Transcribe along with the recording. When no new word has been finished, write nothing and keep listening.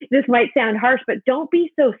this might sound harsh, but don't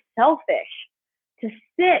be so selfish to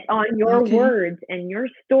sit on your words and your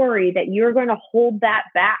story that you're going to hold that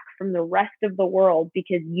back from the rest of the world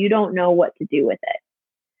because you don't know what to do with it.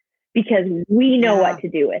 Because we know what to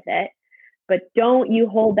do with it, but don't you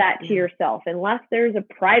hold that to yourself unless there's a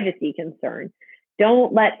privacy concern.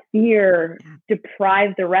 Don't let fear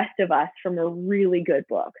deprive the rest of us from a really good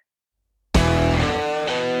book.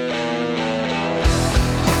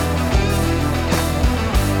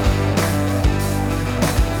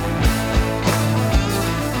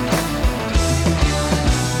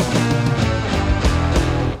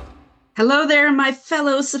 Hello there, my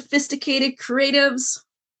fellow sophisticated creatives.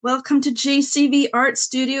 Welcome to JCV Art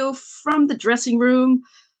Studio from the dressing room.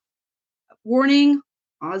 Warning,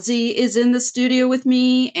 Ozzy is in the studio with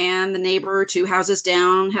me, and the neighbor 2 houses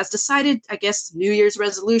down has decided, I guess, New Year's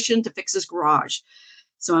resolution to fix his garage.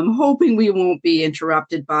 So I'm hoping we won't be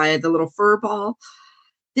interrupted by the little fur ball.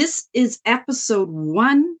 This is episode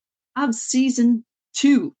 1 of season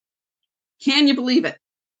 2. Can you believe it?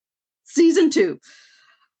 Season 2.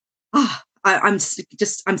 I'm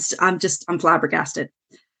flabbergasted.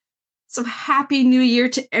 So happy New Year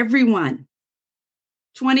to everyone.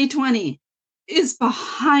 2020 is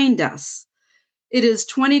behind us. It is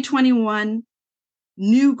 2021,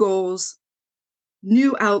 new goals,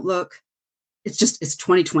 new outlook. It's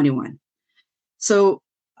 2021. So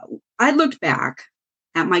I looked back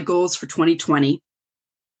at my goals for 2020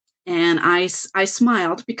 and I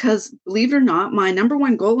smiled because, believe it or not, my number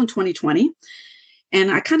one goal in 2020, and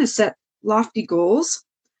I kind of set lofty goals,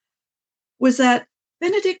 was that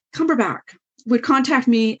Benedict Cumberbatch would contact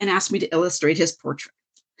me and ask me to illustrate his portrait.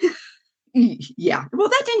 Yeah, well,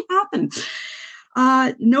 that didn't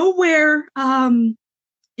happen. Nowhere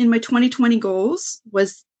in my 2020 goals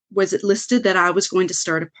was it listed that I was going to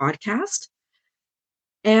start a podcast.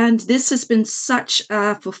 And this has been such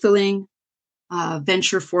a fulfilling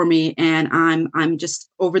venture for me, and I'm just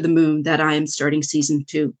over the moon that I am starting season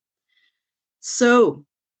 2. So,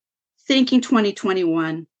 thinking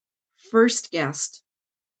 2021, first guest,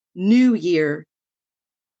 new year,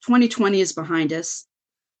 2020 is behind us.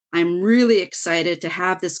 I'm really excited to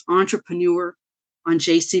have this entrepreneur on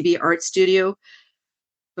JCV Art Studio.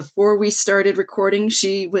 Before we started recording,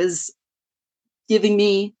 she was giving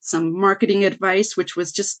me some marketing advice, which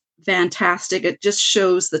was just fantastic. It just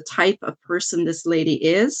shows the type of person this lady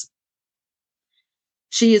is.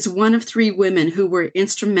 She is one of 3 women who were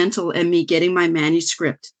instrumental in me getting my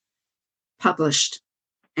manuscript published.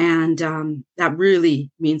 And that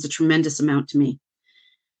really means a tremendous amount to me.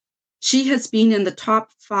 She has been in the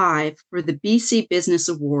top 5 for the BC Business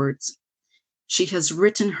Awards. She has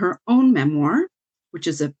written her own memoir, which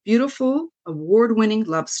is a beautiful, award-winning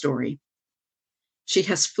love story. She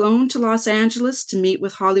has flown to Los Angeles to meet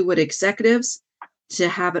with Hollywood executives to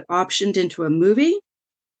have it optioned into a movie.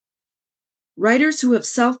 Writers who have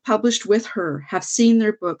self-published with her have seen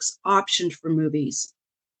their books optioned for movies.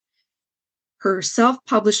 Her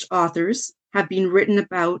self-published authors have been written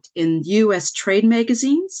about in U.S. trade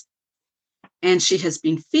magazines, and she has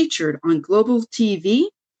been featured on Global TV,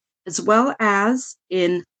 as well as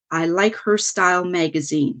in I Like Her Style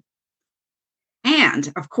magazine.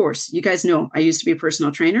 And, of course, you guys know I used to be a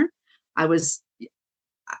personal trainer. I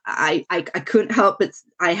couldn't help but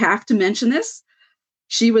I have to mention this.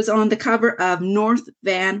 She was on the cover of North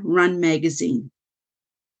Van Run magazine.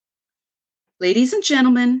 Ladies and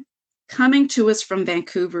gentlemen, coming to us from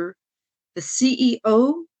Vancouver, the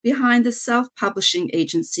CEO behind the self-publishing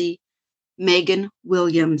agency, Megan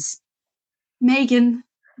Williams. Megan,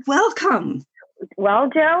 welcome. Well,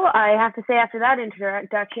 Joe, I have to say after that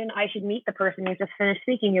introduction, I should meet the person you just finished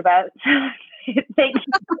speaking about. Thank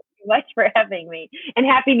you so much for having me, and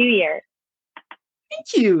Happy New Year.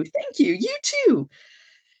 Thank you. You too.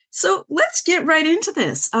 So let's get right into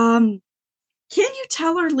this. Can you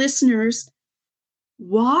tell our listeners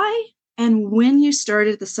why and when you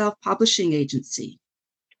started the self-publishing agency?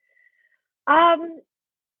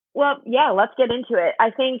 Well, yeah, let's get into it.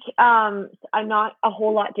 I think I'm not a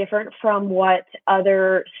whole lot different from what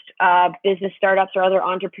other business startups or other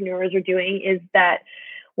entrepreneurs are doing, is that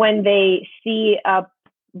when they see a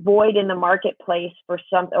void in the marketplace for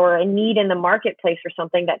something, or a need in the marketplace for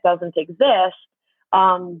something that doesn't exist,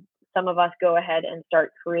 some of us go ahead and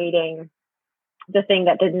start creating the thing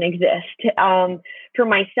that didn't exist. For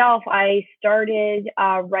myself, I started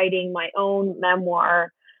writing my own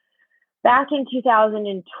memoir back in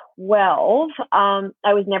 2012.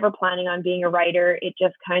 I was never planning on being a writer. It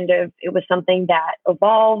just it was something that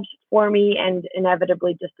evolved for me, and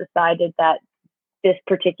inevitably just decided that this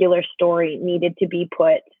particular story needed to be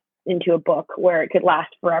put into a book where it could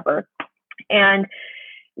last forever. And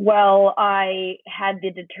while I had the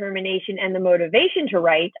determination and the motivation to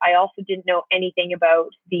write, I also didn't know anything about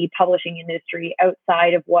the publishing industry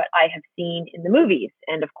outside of what I have seen in the movies.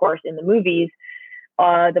 And of course, in the movies,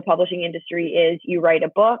 the publishing industry is you write a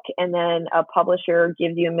book and then a publisher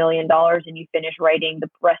gives you $1 million and you finish writing the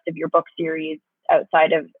rest of your book series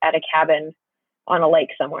outside of at a cabin on a lake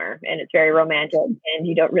somewhere, and it's very romantic and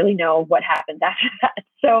you don't really know what happens after that.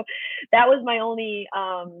 So that was my only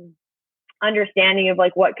understanding of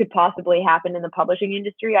like what could possibly happen in the publishing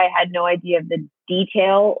industry. I had no idea of the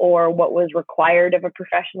detail or what was required of a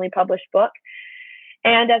professionally published book.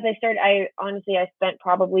 And as I started, I spent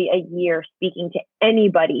probably a year speaking to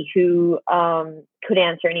anybody who could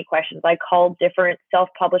answer any questions. I called different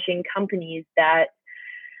self-publishing companies that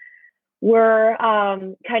were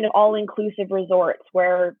kind of all-inclusive resorts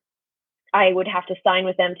where I would have to sign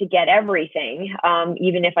with them to get everything,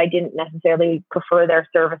 even if I didn't necessarily prefer their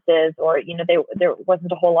services, or, you know, there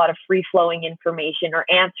wasn't a whole lot of free-flowing information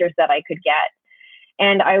or answers that I could get.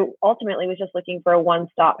 And I ultimately was just looking for a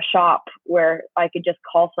one-stop shop where I could just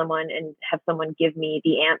call someone and have someone give me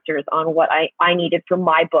the answers on what I needed for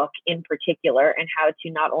my book in particular, and how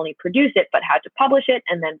to not only produce it, but how to publish it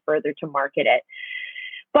and then further to market it.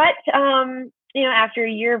 But, you know, after a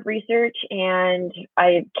year of research and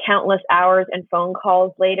countless hours and phone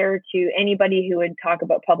calls later to anybody who would talk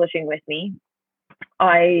about publishing with me,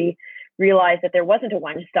 I realized that there wasn't a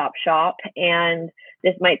one-stop shop, and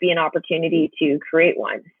this might be an opportunity to create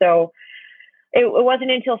one. So it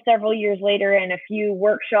wasn't until several years later and a few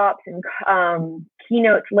workshops and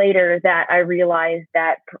keynotes later that I realized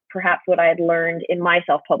that perhaps what I had learned in my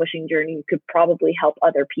self-publishing journey could probably help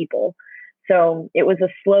other people. So it was a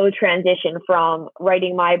slow transition from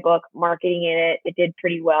writing my book, marketing it. It did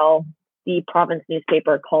pretty well. The province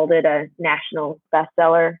newspaper called it a national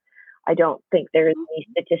bestseller. I don't think there's any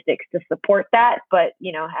statistics to support that, but,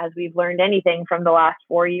 you know, as we've learned anything from the last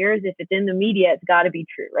 4 years, if it's in the media, it's got to be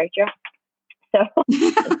true, right, Joe? So,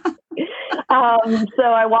 so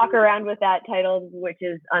I walk around with that title, which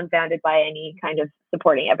is unfounded by any kind of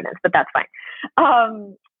supporting evidence, but that's fine.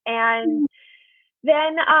 And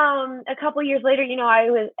then a couple years later, you know, I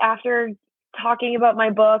was, after talking about my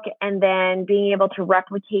book and then being able to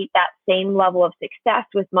replicate that same level of success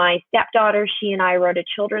with my stepdaughter, she and I wrote a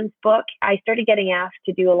children's book. I started getting asked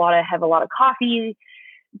to have a lot of coffee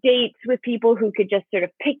dates with people who could just sort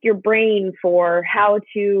of pick your brain for how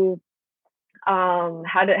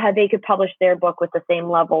they could publish their book with the same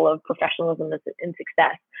level of professionalism and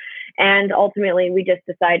success. And ultimately, we just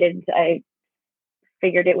decided, I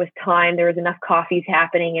figured it was time. There was enough coffees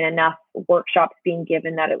happening and enough workshops being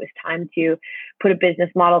given that it was time to put a business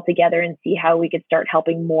model together and see how we could start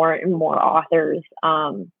helping more and more authors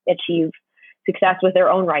achieve success with their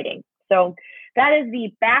own writing. So that is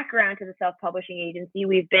the background to the self-publishing agency.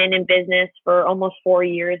 We've been in business for almost 4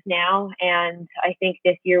 years now, and I think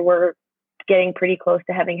this year we're getting pretty close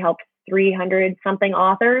to having helped 300 something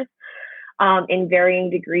authors in varying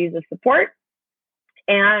degrees of support.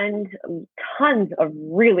 And tons of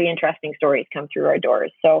really interesting stories come through our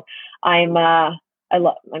doors. So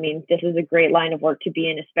this is a great line of work to be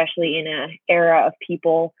in, especially in an era of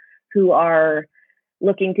people who are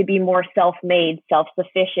looking to be more self-made,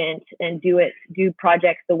 self-sufficient, and do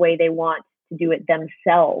projects the way they want to do it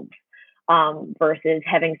themselves, versus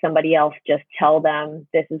having somebody else just tell them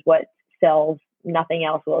this is what sells, nothing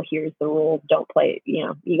else. Well, here's the rules. Don't play. You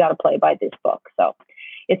know, you got to play by this book. So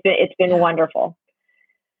it's been wonderful.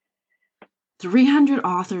 300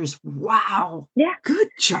 authors. Wow. Yeah. Good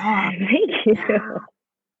job. Thank you. Yeah.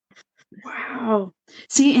 Wow.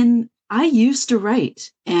 See, and I used to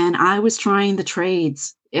write, and I was trying the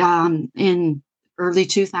trades in early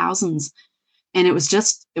 2000s. And it was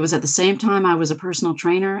at the same time I was a personal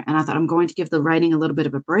trainer, and I thought I'm going to give the writing a little bit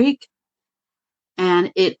of a break.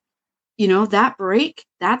 And that break,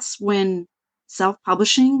 that's when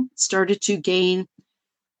self-publishing started to gain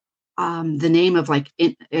the name of a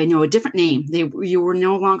different name. You were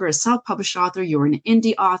no longer a self-published author, you were an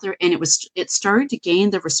indie author, and it started to gain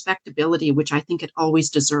the respectability, which I think it always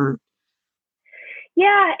deserved.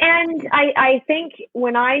 Yeah, and I think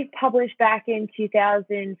when I published back in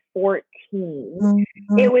 2014,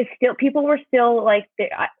 it was still, people were still like,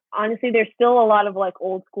 honestly, there's still a lot of like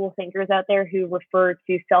old school thinkers out there who refer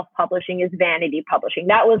to self-publishing as vanity publishing.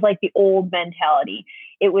 That was like the old mentality.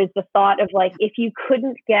 It was the thought of like, if you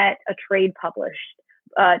couldn't get a trade publisher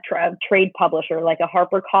like a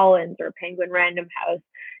HarperCollins or Penguin Random House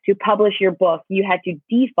to publish your book, you had to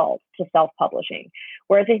default to self-publishing.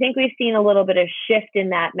 Whereas I think we've seen a little bit of shift in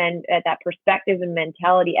that perspective and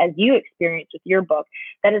mentality, as you experienced with your book,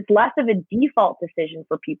 that it's less of a default decision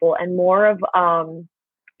for people and more of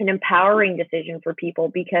an empowering decision for people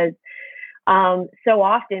because so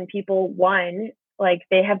often people, like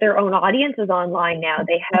they have their own audiences online now.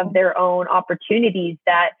 They have their own opportunities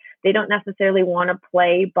that they don't necessarily want to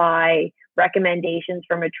play by recommendations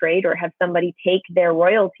from a trade or have somebody take their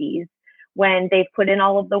royalties when they've put in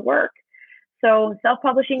all of the work. So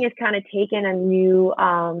self-publishing has kind of taken a new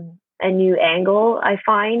angle, I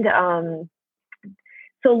find.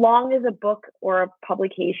 So long as a book or a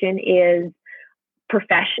publication is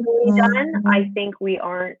professionally done, I think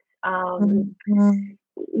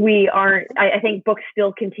I think books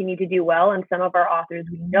still continue to do well, and some of our authors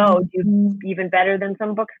we know do even better than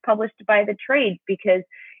some books published by the trades, because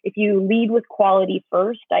if you lead with quality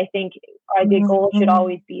first, I think the goal should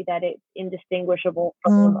always be that it's indistinguishable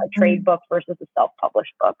from a trade book versus a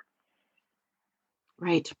self-published book.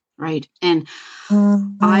 Right. And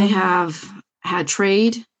I have had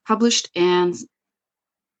trade published and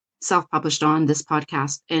self-published on this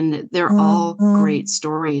podcast, and they're all great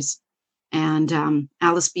stories. And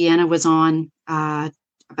Alice Biena was on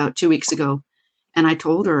about 2 weeks ago, and I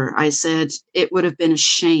told her, I said, it would have been a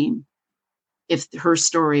shame if her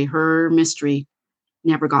story, her mystery,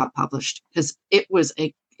 never got published, because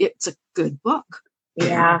it's a good book.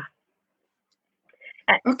 Yeah.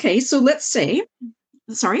 Okay, so let's say,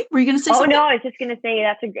 sorry, were you going to say something? No, I was just going to say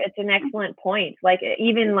it's an excellent point. Like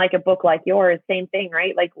even like a book like yours, same thing,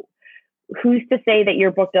 right? Like who's to say that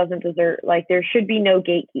your book doesn't deserve, like there should be no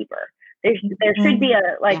gatekeeper. There should be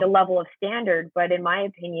a level of standard, but in my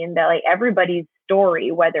opinion, that like everybody's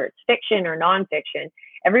story, whether it's fiction or nonfiction,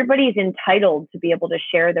 everybody's entitled to be able to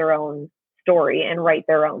share their own story and write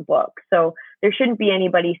their own book. So there shouldn't be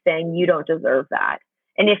anybody saying you don't deserve that.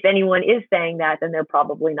 And if anyone is saying that, then they're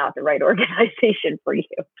probably not the right organization for you.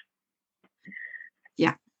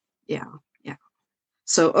 Yeah.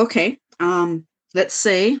 So, okay. Let's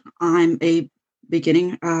say I'm a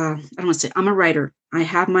beginning, I don't want to say I'm a writer. I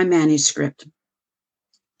have my manuscript.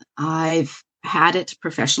 I've had it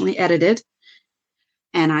professionally edited,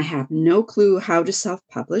 and I have no clue how to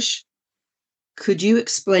self-publish. Could you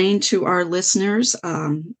explain to our listeners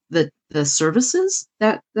the services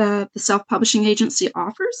that the self-publishing agency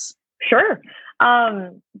offers? Sure.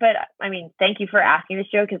 But I mean, thank you for asking this,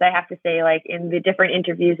 Joe, because I have to say, like in the different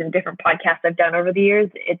interviews and different podcasts I've done over the years,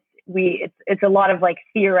 it's a lot of like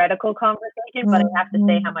theoretical conversation, but I have to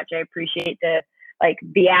say how much I appreciate the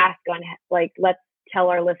ask on like, let's tell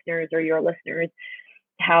our listeners or your listeners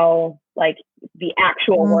how like the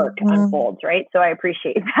actual work unfolds, right? So I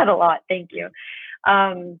appreciate that a lot. Thank you.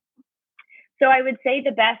 So I would say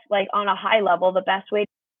the best, like on a high level, the best way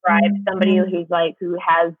to describe somebody who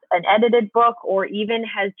has an edited book or even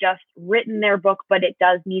has just written their book, but it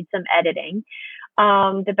does need some editing.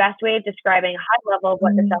 The best way of describing a high level of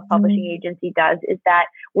what the self-publishing agency does is that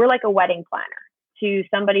we're like a wedding planner to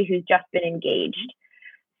somebody who's just been engaged.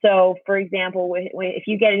 So, for example, if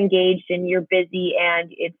you get engaged and you're busy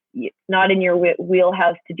and it's not in your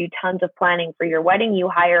wheelhouse to do tons of planning for your wedding, you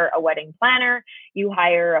hire a wedding planner, you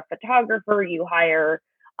hire a photographer, you hire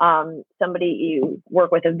somebody, you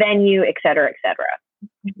work with a venue, et cetera, et cetera.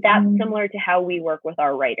 That's similar to how we work with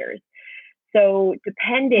our writers. So,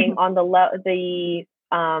 depending on the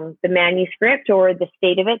manuscript or the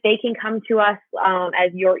state of it, they can come to us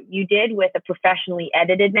as you did with a professionally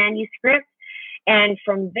edited manuscript. And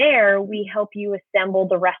from there, we help you assemble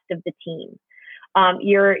the rest of the team.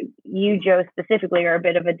 You, Joe, specifically are a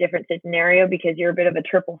bit of a different scenario because you're a bit of a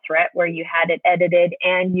triple threat where you had it edited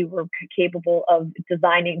and you were capable of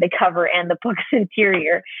designing the cover and the book's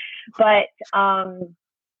interior. But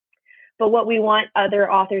what we want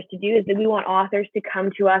other authors to do is that we want authors to come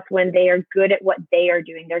to us when they are good at what they are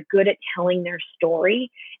doing. They're good at telling their story.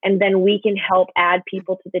 And then we can help add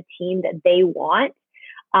people to the team that they want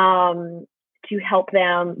to help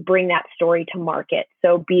them bring that story to market.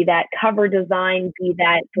 So be that cover design, be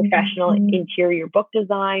that professional interior book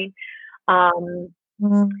design, and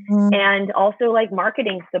also like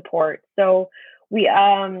marketing support. So we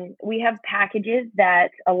have packages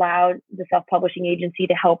that allow the self-publishing agency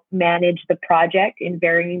to help manage the project in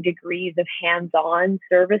varying degrees of hands-on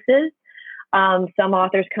services. Some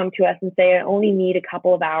authors come to us and say, I only need a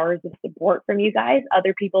couple of hours of support from you guys.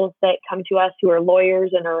 Other people come to us who are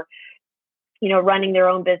lawyers and are running their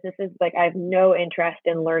own businesses. Like, I have no interest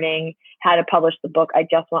in learning how to publish the book. I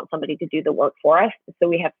just want somebody to do the work for us. So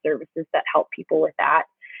we have services that help people with that.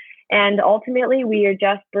 And ultimately, we are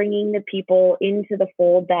just bringing the people into the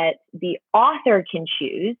fold that the author can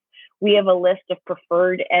choose. We have a list of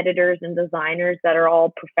preferred editors and designers that are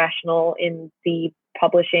all professional in the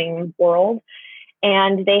publishing world.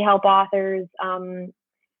 And they help authors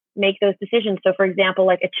make those decisions. So for example,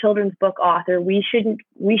 like a children's book author, we should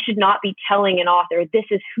not be telling an author, this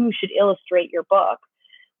is who should illustrate your book.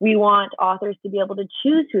 We want authors to be able to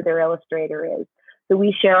choose who their illustrator is. So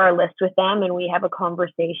we share our list with them and we have a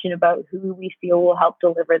conversation about who we feel will help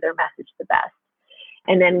deliver their message the best.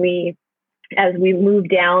 And then as we move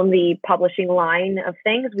down the publishing line of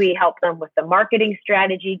things, we help them with the marketing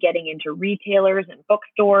strategy, getting into retailers and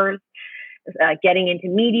bookstores, getting into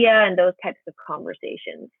media and those types of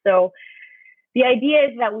conversations. So the idea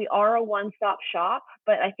is that we are a one-stop shop,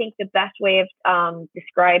 but I think the best way of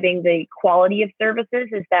describing the quality of services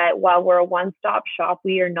is that while we're a one-stop shop,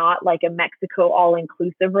 we are not like a Mexico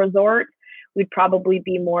all-inclusive resort. We'd probably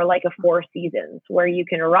be more like a Four Seasons, where you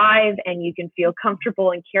can arrive and you can feel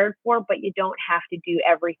comfortable and cared for, but you don't have to do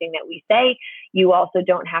everything that we say. You also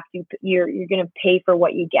don't have to, you're going to pay for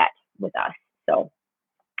what you get with us. So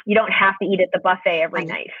you don't have to eat at the buffet every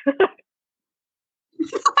night.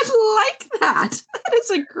 I like that. That is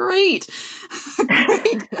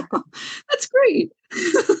that's great.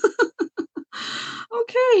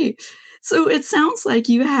 Okay. So it sounds like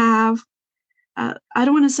you have, I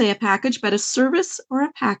don't want to say a package, but a service or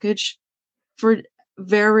a package for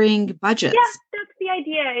varying budgets. Yeah, that's the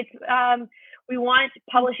idea. It's, we want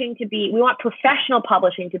professional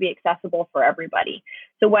publishing to be accessible for everybody.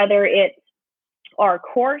 So whether it's our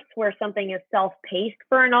course where something is self-paced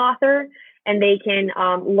for an author and they can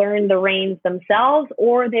learn the reins themselves,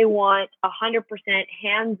 or they want 100%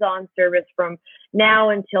 hands-on service from now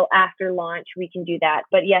until after launch, we can do that.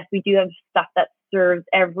 But yes, we do have stuff that serves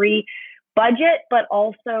every budget, but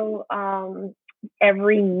also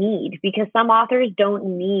every need, because some authors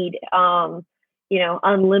don't need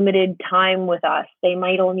unlimited time with us. They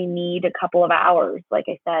might only need a couple of hours, like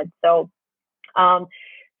I said. So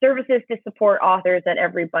services to support authors at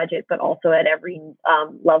every budget, but also at every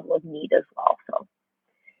level of need as well.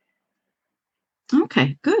 So,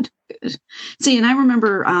 okay, good. See, and I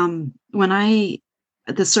remember some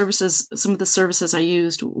of the services I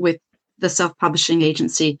used with the self-publishing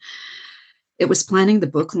agency, it was planning the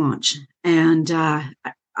book launch. And I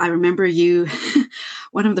remember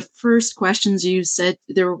one of the first questions you said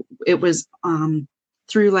it was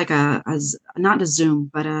through like not a Zoom,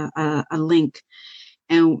 but a link.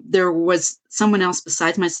 And there was someone else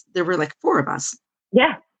besides there were like four of us.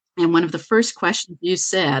 Yeah. And one of the first questions you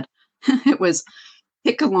said, it was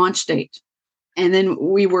pick a launch date. And then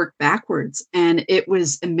we worked backwards. And it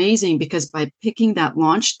was amazing because by picking that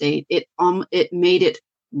launch date, it made it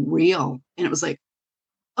real. And it was like,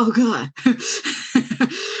 oh God.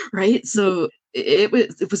 Right. So it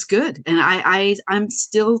was good. And I'm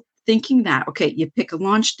still thinking that, okay, you pick a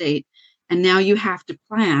launch date and now you have to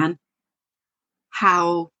plan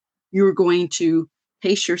how you're going to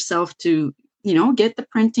pace yourself to, get the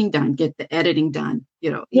printing done, get the editing done,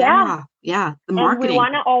 the marketing. And we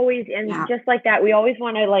want to always, just like that, we always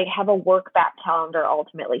want to like have a work back calendar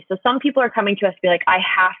ultimately. So some people are coming to us to be like, I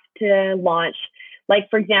have to launch, like,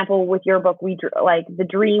 for example, with your book, the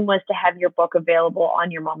dream was to have your book available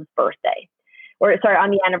on your mom's birthday,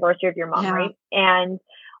 on the anniversary of your mom, right? And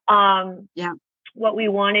what we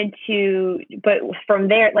wanted but from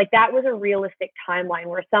there, like that was a realistic timeline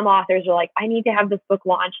where some authors are like, I need to have this book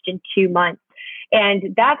launched in 2 months.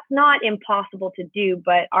 And that's not impossible to do,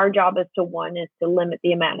 but our job is to limit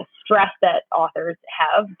the amount of stress that authors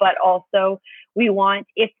have, but also we want,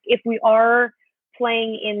 if we are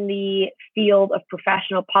playing in the field of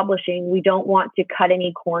professional publishing, we don't want to cut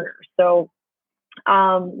any corners. So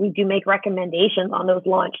we do make recommendations on those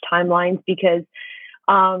launch timelines because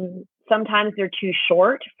sometimes they're too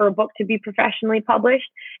short for a book to be professionally published.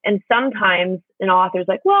 And sometimes an author's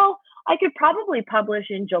like, well, I could probably publish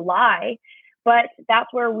in July, but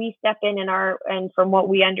that's where we step in and from what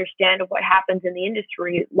we understand of what happens in the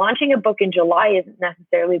industry, launching a book in July isn't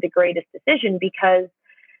necessarily the greatest decision because,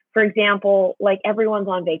 for example, like everyone's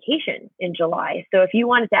on vacation in July. So if you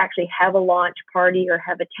wanted to actually have a launch party or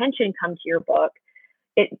have attention come to your book,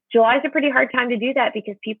 July is a pretty hard time to do that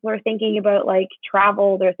because people are thinking about like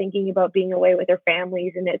travel, they're thinking about being away with their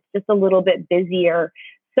families, and it's just a little bit busier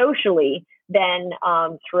socially than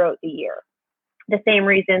throughout the year. The same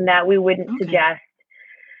reason that we wouldn't suggest.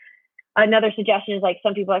 Another suggestion is like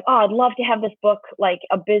some people are like, oh, I'd love to have this book, like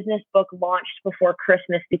a business book launched before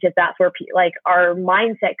Christmas because that's where like our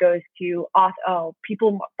mindset goes to, oh,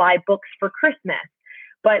 people buy books for Christmas.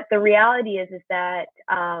 But the reality is that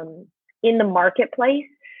in the marketplace,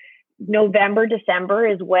 November, December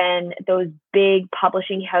is when those big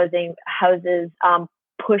publishing houses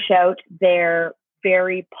push out their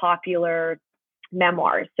very popular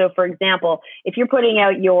memoirs. So for example, if you're putting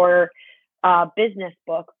out your business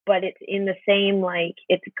book, but it's in the same, like,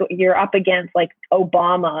 you're up against like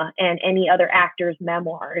Obama and any other actor's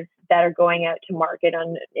memoirs that are going out to market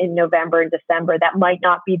in November and December. That might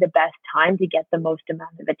not be the best time to get the most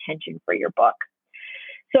amount of attention for your book.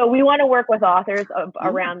 So we want to work with authors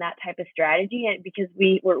around that type of strategy, and because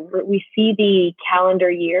we see the calendar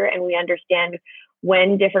year and we understand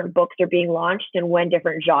when different books are being launched and when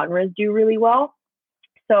different genres do really well.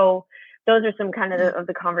 So those are some kind of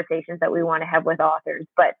the conversations that we want to have with authors.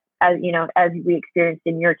 But as you know, as we experienced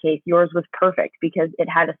in your case, yours was perfect because it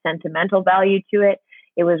had a sentimental value to it.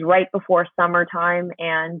 It was right before summertime,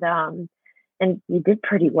 and you did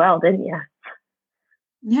pretty well, didn't you?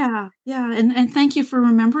 Yeah. And thank you for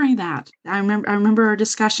remembering that. I remember our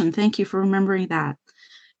discussion. Thank you for remembering that.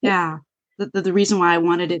 Yeah. The reason why I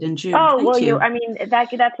wanted it in June. Oh, Thank well, you. I mean,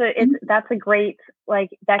 that's a great, like,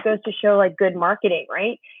 that goes to show like good marketing,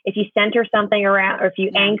 right? If you center something around, or if you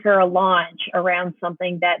anchor a launch around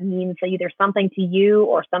something that means either something to you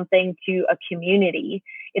or something to a community,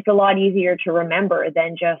 it's a lot easier to remember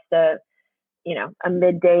than just a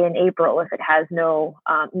midday in April if it has no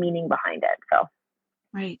meaning behind it. So.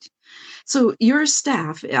 Right. So your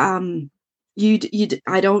staff, I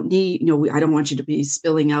don't need, I don't want you to be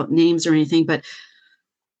spilling out names or anything, but,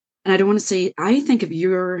 and I don't want to say, I think of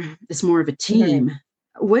as more of a team.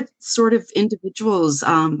 Mm-hmm. What sort of individuals,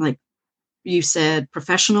 like you said,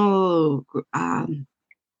 professional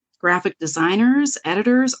graphic designers,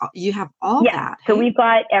 editors, you have all that. So we've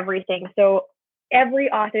got everything. So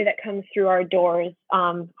every author that comes through our doors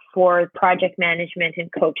for project management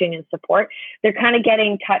and coaching and support, they're kind of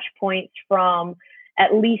getting touch points from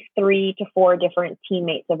at least 3 to 4 different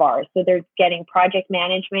teammates of ours. So they're getting project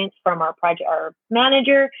management from our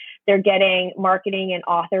manager. They're getting marketing and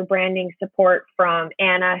author branding support from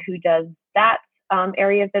Anna, who does that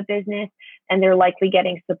area of the business. And they're likely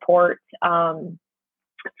getting support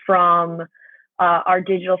from our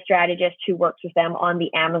digital strategist who works with them on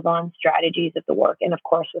the Amazon strategies of the work. And of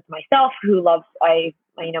course, with myself, who loves, my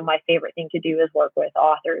favorite thing to do is work with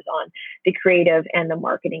authors on the creative and the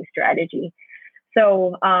marketing strategy.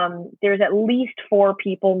 So there's at least 4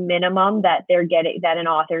 people minimum that an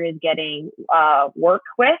author is getting work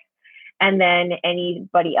with. And then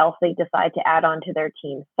anybody else they decide to add on to their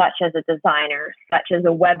team, such as a designer, such as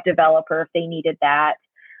a web developer, if they needed that,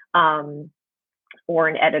 or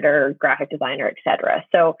an editor, graphic designer, etc.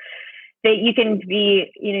 So you can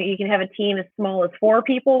have a team as small as 4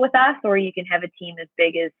 people with us, or you can have a team as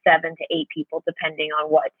big as 7 to 8 people, depending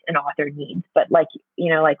on what an author needs. But like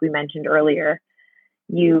we mentioned earlier,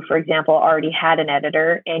 you, for example, already had an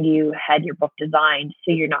editor and you had your book designed,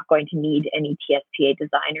 so you're not going to need any TSPA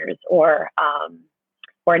designers or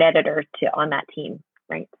an editor on that team,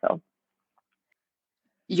 right? So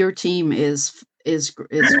your team is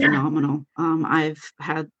phenomenal. I've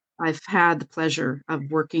had the pleasure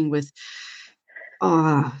of working with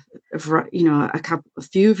a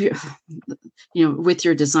few of you, with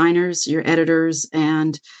your designers, your editors,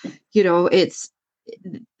 and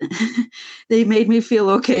they made me feel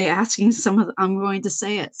okay asking I'm going to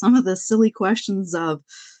say it, some of the silly questions of,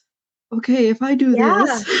 okay, if I do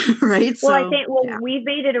this, right? Well, I think we've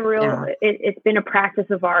made it a real. It's been a practice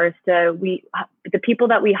of ours the people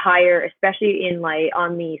that we hire, especially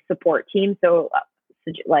on the support team. So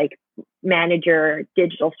like manager,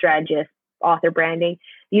 digital strategist, author branding.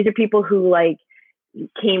 These are people who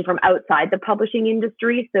came from outside the publishing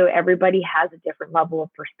industry. So everybody has a different level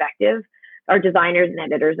of perspective. Our designers and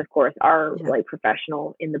editors, of course, are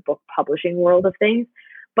professional in the book publishing world of things.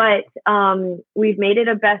 But we've made it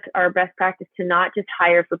our best practice to not just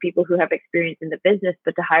hire for people who have experience in the business,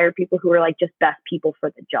 but to hire people who are just best people for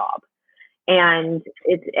the job. And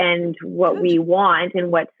what we want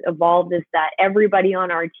and what's evolved is that everybody on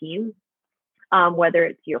our team, whether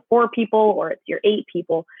it's your 4 people or it's your 8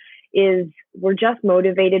 people, we're just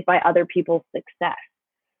motivated by other people's success.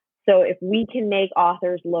 So if we can make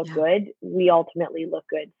authors look good, we ultimately look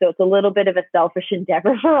good. So it's a little bit of a selfish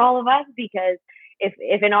endeavor for all of us, because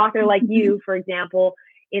if an author like you, for example,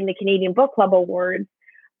 in the Canadian Book Club Awards,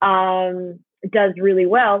 does really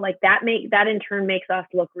well, that in turn makes us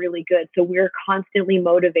look really good. So we're constantly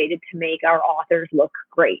motivated to make our authors look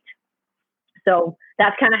great. So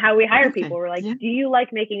that's kind of how we hire people. We're like, do you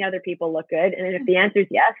like making other people look good? And then if the answer is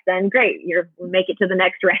yes, then great, we'll make it to the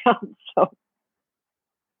next round.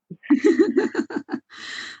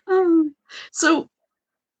 So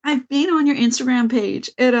I've been on your Instagram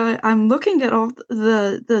page and I'm looking at all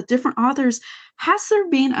the different authors. Has there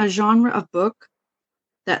been a genre of book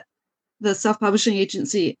that the self-publishing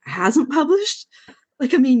agency hasn't published?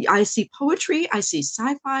 Like, I mean, I see poetry, I see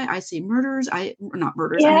sci-fi, I see murders, not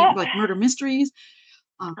murders, I Yeah, mean, like murder mysteries.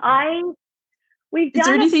 Um, I we've is there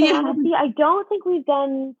done a anything you haven't? fantasy. I don't think we've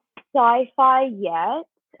done sci-fi yet.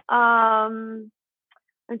 I'm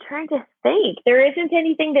trying to think. There isn't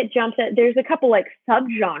anything that jumps at. There's a couple like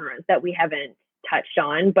subgenres that we haven't touched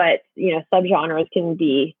on, but subgenres can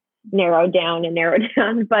be narrowed down and narrowed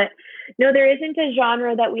down. But no, there isn't a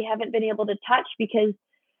genre that we haven't been able to touch because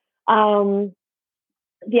um,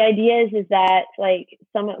 the idea is that like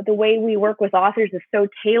some of the way we work with authors is so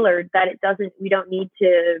tailored that we don't need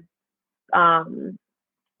to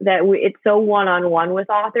it's so one-on-one with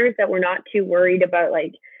authors that we're not too worried about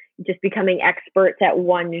like just becoming experts at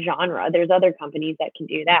one genre. There's other companies that can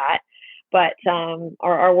do that, but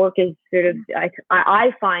our work is sort of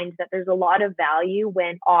I find that there's a lot of value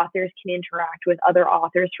when authors can interact with other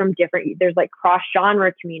authors from different. There's like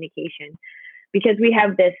cross-genre communication because we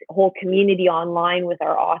have this whole community online with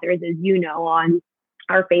our authors, as you know, on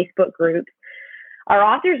our Facebook groups. Our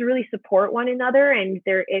authors really support one another, and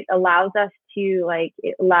it allows us to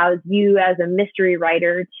it allows you as a mystery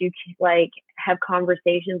writer to like have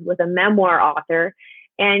conversations with a memoir author.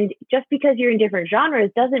 And just because you're in different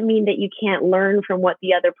genres doesn't mean that you can't learn from what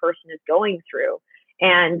the other person is going through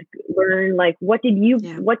and learn like what did you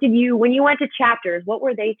when you went to Chapters, what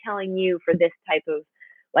were they telling you for this type of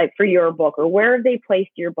like for your book, or where have they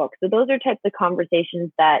placed your book? So those are types of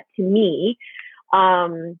conversations that to me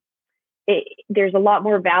there's a lot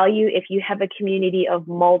more value if you have a community of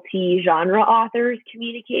multi-genre authors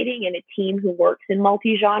communicating and a team who works in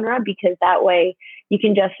multi-genre, because that way you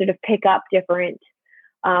can just sort of pick up different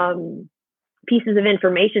pieces of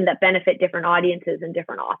information that benefit different audiences and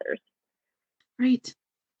different authors. Right.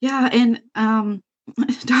 Yeah. And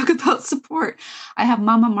talk about support. I have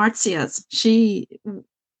Mama Marzia's. She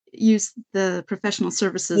used the professional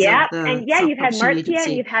services of the and you've had Marcia agency.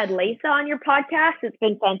 And you've had Lisa on your podcast. It's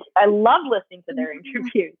been fantastic. I love listening to their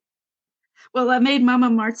interviews. Well, I made Mama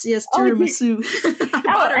Marzia's tiramisu.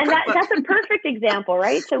 And that's a perfect example,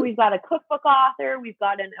 right? So we've got a cookbook author, we've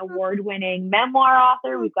got an award-winning memoir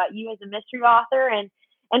author, we've got you as a mystery author, and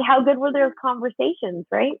how good were those conversations,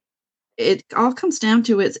 right? It all comes down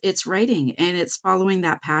to it's writing, and it's following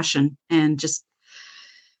that passion and just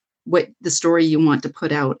what the story you want to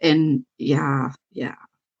put out. And yeah.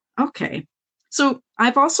 Okay. So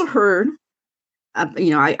I've also heard,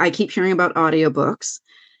 I keep hearing about audiobooks,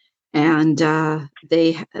 and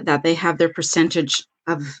they have their percentage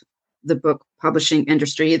of the book publishing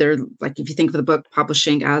industry. They're like, if you think of the book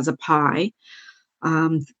publishing as a pie,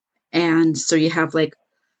 and so you have like,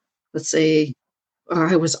 let's say,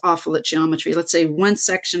 I was awful at geometry. Let's say one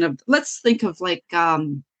section of, let's think of like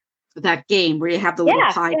that game where you have the little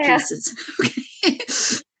pie pieces. Okay.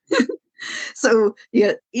 So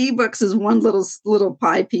yeah, ebooks is one little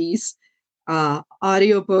pie piece,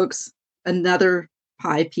 audiobooks another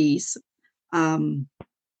pie piece. Do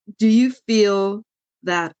you feel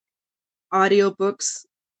that audiobooks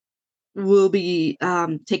will be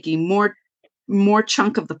taking more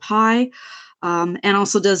chunk of the pie? And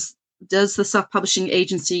also, does the self-publishing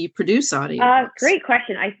agency produce audiobooks? Great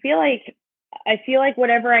question. I feel like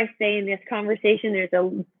whatever I say in this conversation, there's a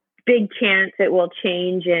big chance it will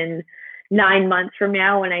change in 9 months from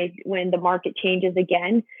now when the market changes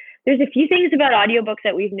again. There's a few things about audiobooks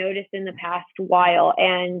that we've noticed in the past while.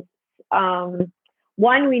 And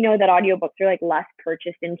one, we know that audiobooks are like less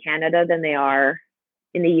purchased in Canada than they are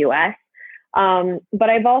in the US. But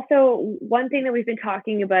one thing that we've been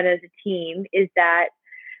talking about as a team is that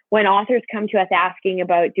when authors come to us asking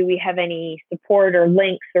about, do we have any support or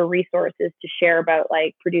links or resources to share about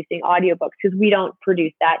like producing audiobooks, because we don't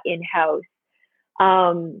produce that in-house,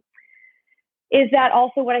 is that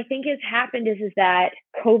also what I think has happened is that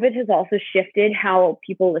COVID has also shifted how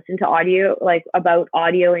people listen to audio, like about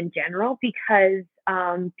audio in general, because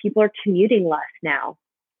people are commuting less now.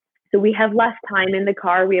 So we have less time in the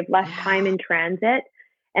car, we have less time in transit,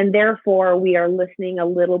 and therefore we are listening a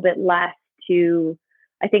little bit less to,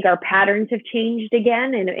 I think our patterns have changed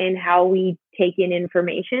again in how we take in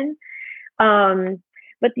information.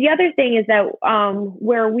 But the other thing is that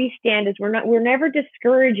where we stand is we're never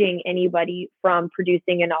discouraging anybody from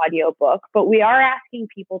producing an audiobook, but we are asking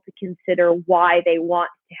people to consider why they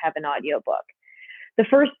want to have an audiobook. The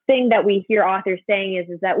first thing that we hear authors saying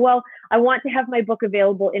is that, well, I want to have my book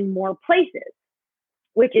available in more places,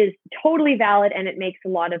 which is totally valid and it makes a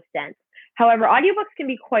lot of sense. However, audiobooks can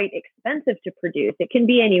be quite expensive to produce. It can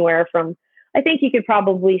be anywhere from, I think you could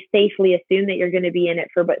probably safely assume that you're going to be in it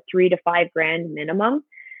for about $3,000 to $5,000 minimum.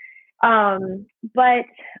 But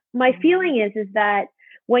my feeling is that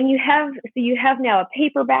you have now a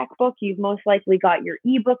paperback book, you've most likely got your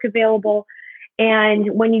ebook available.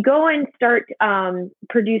 And when you go and start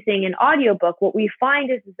producing an audiobook, what we find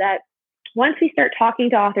is that once we start talking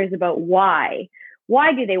to authors about why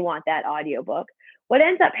do they want that audiobook, what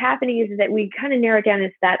ends up happening is that we kind of narrow it down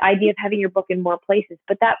as that idea of having your book in more places.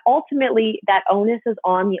 But that ultimately, that onus is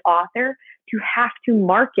on the author to have to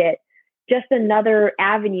market just another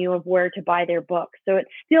avenue of where to buy their book. So it's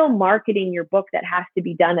still marketing your book that has to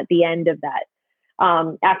be done at the end of that.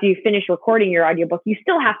 After you finish recording your audiobook, you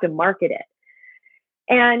still have to market it.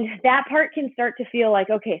 And that part can start to feel like,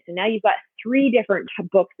 okay, so now you've got 3 different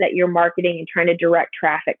books that you're marketing and trying to direct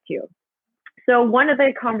traffic to. So one of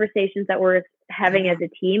the conversations that we're having as a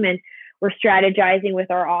team, and we're strategizing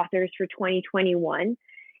with our authors for 2021,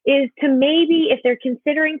 is to maybe, if they're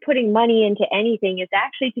considering putting money into anything, is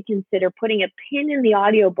actually to consider putting a pin in the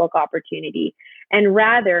audiobook opportunity, and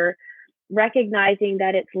rather recognizing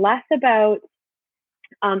that it's less about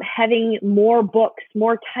having more books,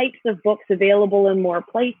 more types of books available in more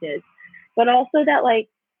places, but also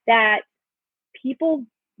that people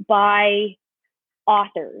buy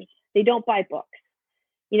authors. They don't buy books.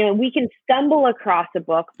 We can stumble across a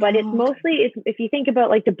book, but it's mostly, if you think about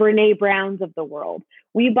like the Brene Browns of the world,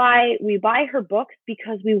 we buy her books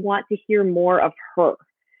because we want to hear more of her.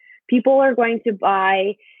 People are going to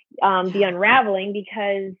buy The Unraveling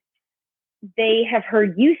because they have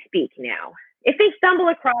heard you speak now. If they stumble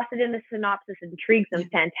across it in the synopsis and intrigues them,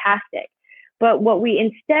 fantastic. But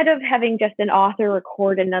instead of having just an author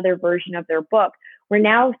record another version of their book, we're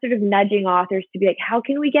now sort of nudging authors to be like, how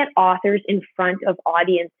can we get authors in front of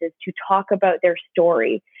audiences to talk about their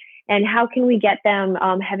story? And how can we get them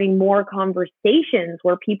having more conversations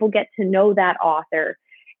where people get to know that author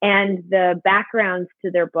and the backgrounds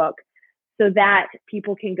to their book, so that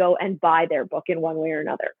people can go and buy their book in one way or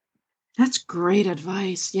another? That's great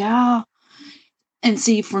advice. Yeah. And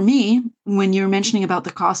see, for me, when you're mentioning about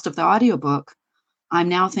the cost of the audiobook, I'm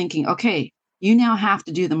now thinking, okay, you now have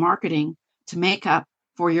to do the marketing to make up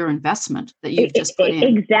for your investment that you've just put in.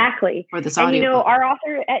 Exactly. For this and audiobook. Our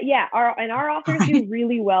author, our authors do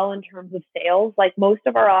really well in terms of sales. Like most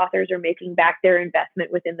of our authors are making back their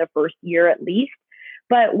investment within the first year at least.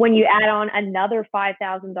 But when you add on another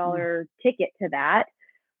 $5,000 ticket to that,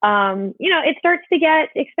 it starts to get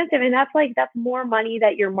expensive, and that's more money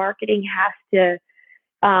that your marketing has to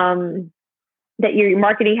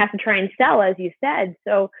try and sell, as you said.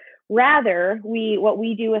 So rather, what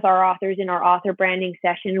we do with our authors in our author branding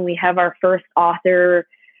session, we have our first author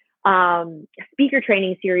speaker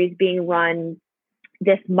training series being run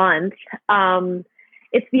this month.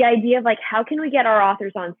 It's the idea of how can we get our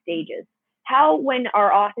authors on stages? How, when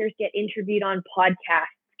our authors get interviewed on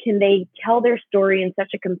podcasts, can they tell their story in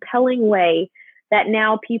such a compelling way that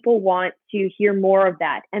now people want to hear more of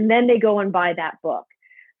that, and then they go and buy that book?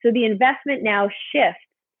 So the investment now shifts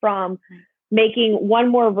from making one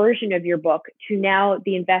more version of your book to now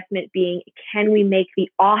the investment being, can we make the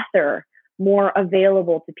author more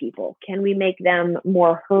available to people? Can we make them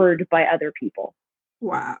more heard by other people?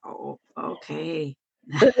 Wow. Okay.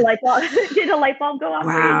 Did a light bulb go off?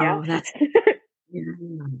 Wow. That's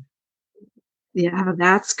yeah,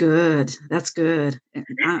 that's good. That's good.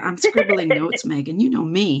 I'm scribbling notes, Megan. You know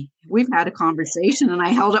me. We've had a conversation and I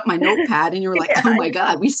held up my notepad and you were like, oh my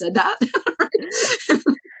God, we said that.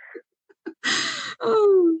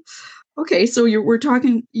 Oh, okay. So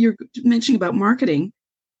you're mentioning about marketing.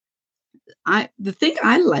 The thing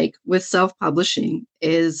I like with self-publishing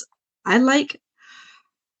is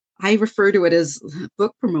I refer to it as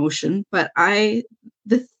book promotion, but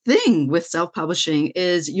the thing with self-publishing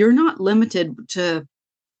is you're not limited to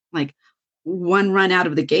like one run out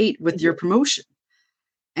of the gate with your promotion.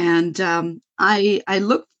 And I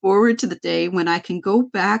look forward to the day when I can go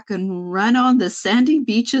back and run on the sandy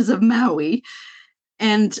beaches of Maui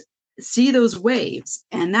and see those waves.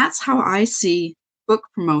 And that's how I see book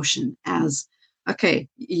promotion as, okay,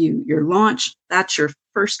 your launch, that's your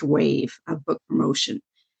first wave of book promotion.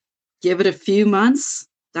 Give it a few months,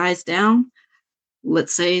 dies down.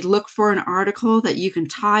 Let's say, look for an article that you can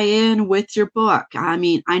tie in with your book. I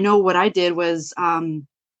mean, I know what I did was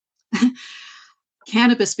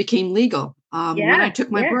cannabis became legal when I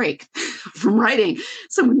took my break from writing.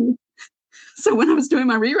 So when I was doing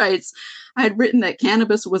my rewrites, I had written that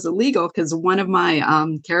cannabis was illegal because one of my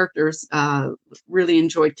characters really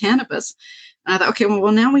enjoyed cannabis. And I thought, okay,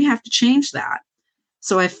 well, now we have to change that.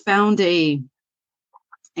 So I found a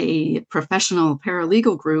professional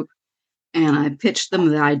paralegal group, and I pitched them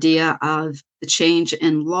the idea of the change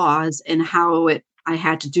in laws and how I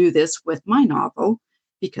had to do this with my novel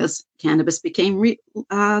because cannabis became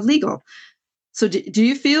legal. So do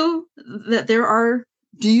you feel that there are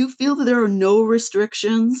no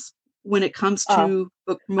restrictions when it comes Oh, to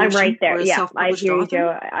book I'm right promotion for there. a Yeah, I self-published hear you, author?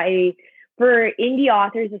 Joe. For indie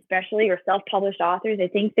authors especially, or self-published authors, I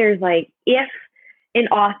think there's like, if an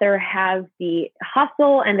author has the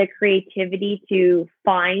hustle and the creativity to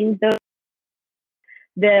find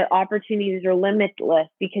the opportunities are limitless,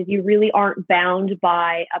 because you really aren't bound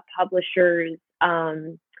by a publisher's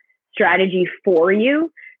strategy for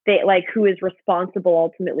you. They, like, who is responsible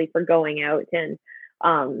ultimately for going out and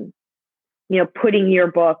um, putting your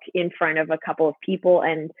book in front of a couple of people.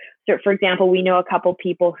 And so, for example, we know a couple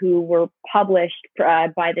people who were published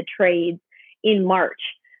by the trades in March.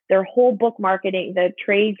 Their whole book marketing, the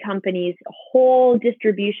trade company's whole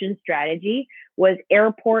distribution strategy was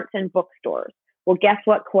airports and bookstores. Well, guess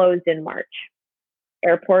what closed in March?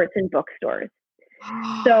 Airports and bookstores.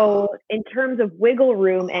 So in terms of wiggle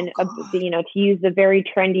room and, to use the very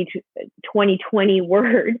trendy 2020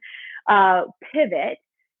 word, pivot,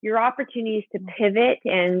 your opportunities to pivot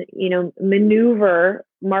and, maneuver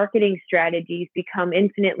marketing strategies become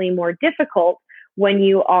infinitely more difficult when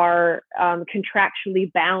you are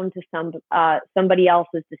contractually bound to somebody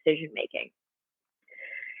else's decision making.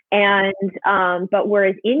 And but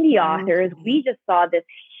whereas indie authors, we just saw this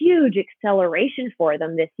huge acceleration for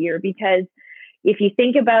them this year, because if you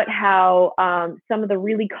think about how some of the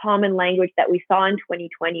really common language that we saw in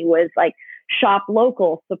 2020 was like shop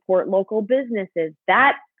local, support local businesses,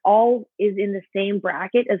 that all is in the same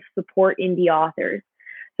bracket as support indie authors.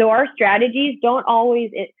 So our strategies don't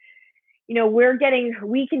always,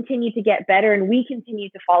 we continue to get better, and we continue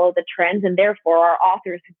to follow the trends, and therefore our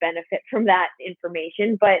authors benefit from that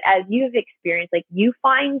information. But as you've experienced, like, you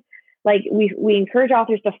find, like, we encourage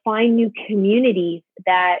authors to find new communities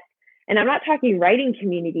that, and I'm not talking writing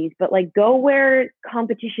communities, but like, go where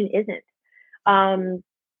competition isn't.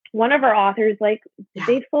 One of our authors,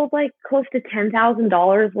 they've sold like close to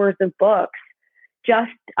 $10,000 worth of books,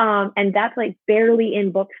 and that's like barely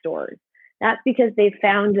in bookstores. That's because they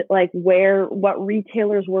found like what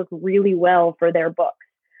retailers work really well for their books.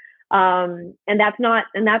 And that's not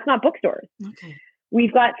bookstores. Okay.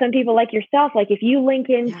 We've got some people like yourself, like if you link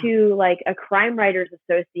into like a crime writers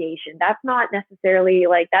association, that's not necessarily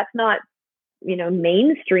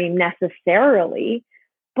mainstream necessarily,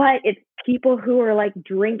 but it's people who are like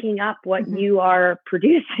drinking up what you are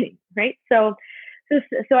producing, right? So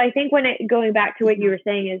I think going back to what you were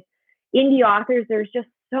saying is, indie authors, there's just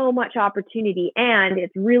so much opportunity, and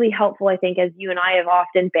it's really helpful, I think, as you and I have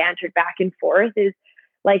often bantered back and forth, is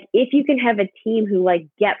like, if you can have a team who like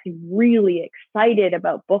gets really excited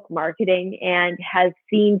about book marketing and has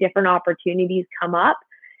seen different opportunities come up,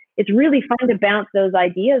 it's really fun to bounce those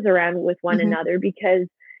ideas around with one another, because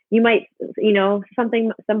you might,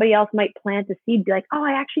 somebody else might plant a seed, be like, oh,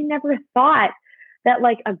 I actually never thought that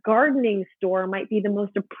like a gardening store might be the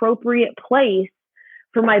most appropriate place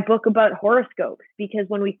for my book about horoscopes. Because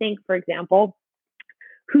when we think, for example,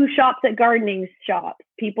 who shops at gardening shops?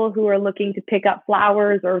 People who are looking to pick up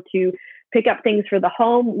flowers or to pick up things for the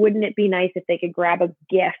home. Wouldn't it be nice if they could grab a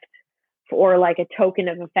gift or like a token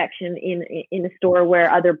of affection in a store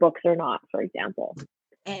where other books are not, for example?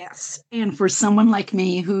 Yes. And for someone like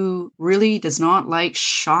me who really does not like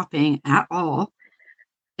shopping at all,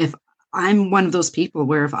 if I'm one of those people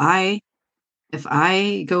where if I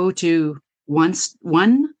go to one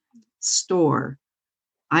store,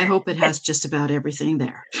 I hope it has just about everything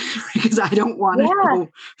there, because I don't want to go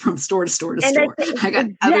from store to store to store. I got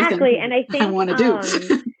exactly, and I think I want to do.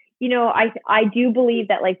 I do believe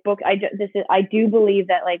that like I do believe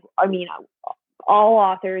that, like, I mean, all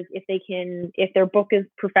authors, if their book is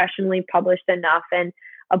professionally published enough and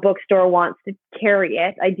a bookstore wants to carry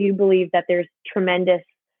it, I do believe that there's tremendous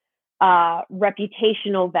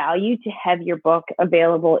reputational value to have your book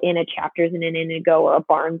available in a Chapters and an Indigo or a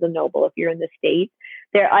Barnes and Noble if you're in the States.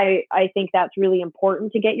 I think that's really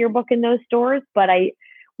important to get your book in those stores. But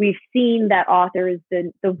we've seen that authors,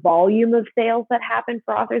 the volume of sales that happen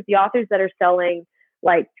for authors, the authors that are selling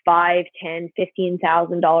like $5,000, $10,000,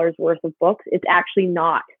 $15,000 worth of books, it's actually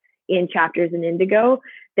not in Chapters and Indigo.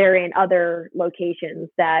 They're in other locations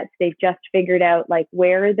that they've just figured out, like,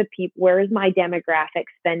 where is my demographic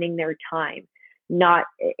spending their time, not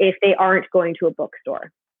if they aren't going to a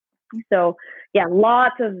bookstore. So yeah,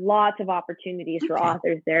 lots of opportunities for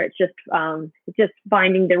authors there. It's just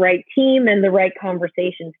finding the right team and the right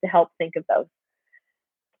conversations to help think of those.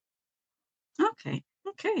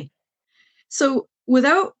 Okay. So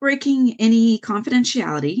without breaking any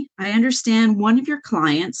confidentiality, I understand one of your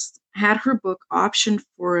clients had her book optioned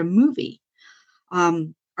for a movie.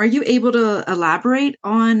 Are Are you able to elaborate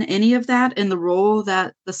on any of that and the role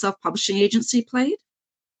that the self-publishing agency played?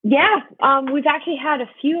 Yeah, we've actually had a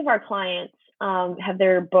few of our clients have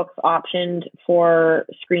their books optioned for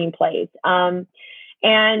screenplays.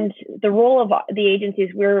 And the role of the agencies,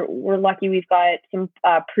 we're lucky we've got some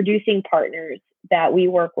producing partners that we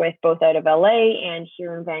work with both out of LA and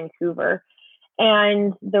here in Vancouver.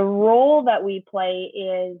 And the role that we play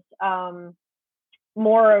is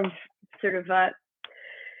more of sort of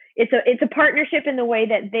it's a partnership in the way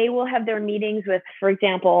that they will have their meetings with, for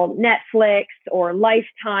example, Netflix or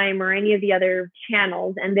Lifetime or any of the other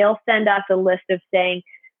channels, and they'll send us a list of saying,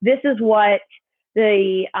 this is what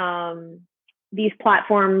these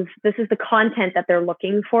platforms, this is the content that they're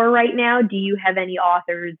looking for right now. Do you have any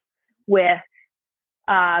authors with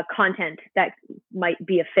content that might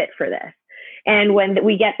be a fit for this? And when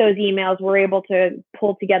we get those emails, we're able to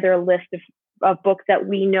pull together a list of books that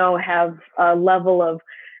we know have a level of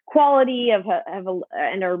quality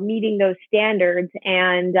and are meeting those standards,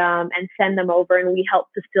 and send them over, and we help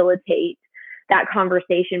facilitate that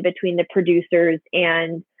conversation between the producers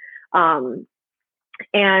and the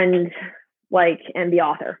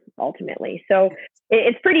author ultimately. So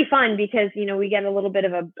it's pretty fun because, we get a little bit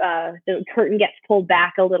of the curtain gets pulled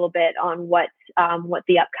back a little bit on what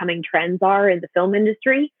the upcoming trends are in the film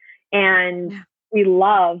industry. And we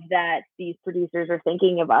love that these producers are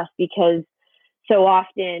thinking of us, because so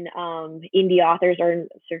often indie authors are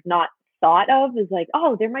sort of not thought of as like,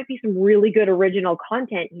 oh, there might be some really good original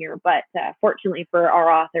content here. But fortunately for our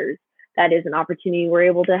authors, that is an opportunity we're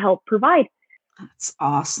able to help provide. That's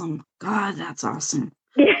awesome. God, that's awesome.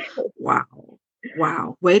 Yeah.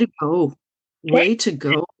 Wow. Way to go. Way to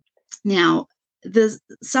go. Now, the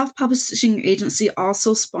self-publishing agency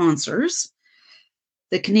also sponsors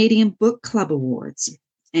the Canadian Book Club Awards.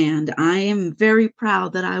 And I am very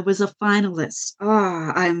proud that I was a finalist.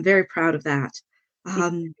 I am very proud of that.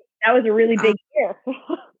 That was a really big year.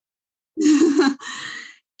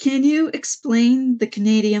 Can you explain the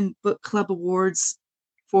Canadian Book Club Awards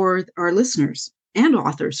for our listeners and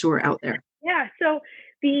authors who are out there? Yeah. So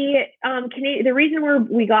the reason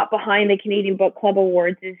we got behind the Canadian Book Club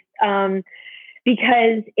Awards is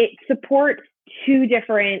because it supports two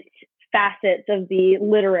different facets of the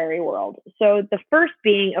literary world. So the first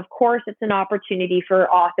being, of course, it's an opportunity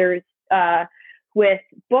for authors with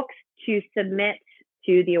books to submit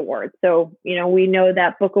to the awards. So, we know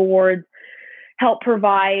that book awards help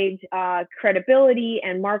provide credibility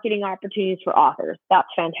and marketing opportunities for authors. That's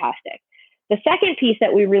fantastic. The second piece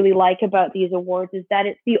that we really like about these awards is that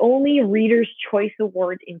it's the only Reader's Choice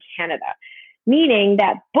Award in Canada, meaning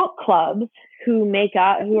that book clubs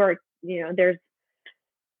there's,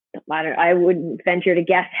 I wouldn't venture to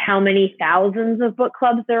guess how many thousands of book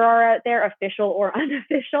clubs there are out there, official or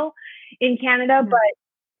unofficial, in Canada. But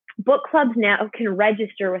book clubs now can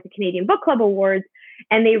register with the Canadian Book Club Awards,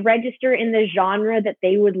 and they register in the genre that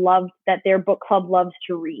that their book club loves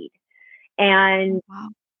to read. And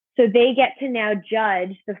so they get to now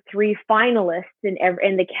judge the 3 finalists in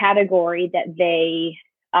the category that they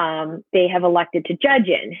have elected to judge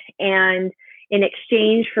in. And in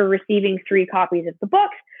exchange for receiving 3 copies of the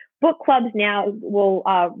books, book clubs now will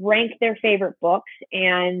rank their favorite books,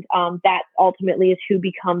 and that ultimately is who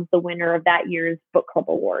becomes the winner of that year's book club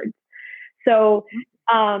awards. So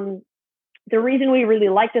the reason we really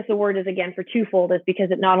like this award is, again, for twofold, is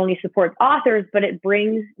because it not only supports authors, but it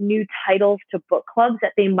brings new titles to book clubs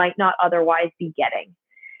that they might not otherwise be getting.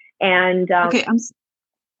 And okay,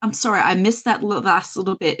 I'm sorry, I missed that last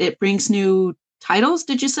little bit. It brings new titles,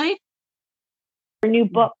 did you say? New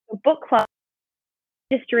book club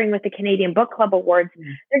registering with the Canadian Book Club Awards,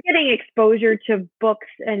 they're getting exposure to books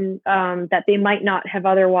and that they might not have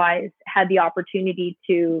otherwise had the opportunity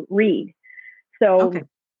to read. So,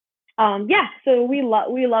 so we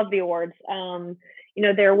love the awards.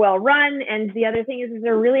 They're well run, and the other thing is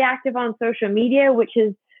they're really active on social media, which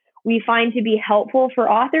is we find to be helpful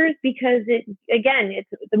for authors, because it's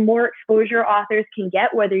the more exposure authors can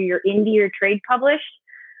get, whether you're indie or trade published,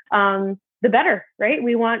 the better, right?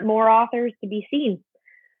 We want more authors to be seen.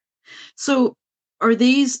 So are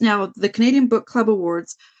these now, the Canadian Book Club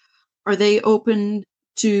Awards, are they open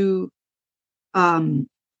to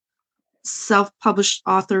self-published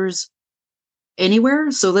authors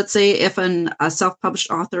anywhere? So let's say if a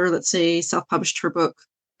self-published author, let's say self-published her book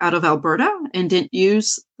out of Alberta and didn't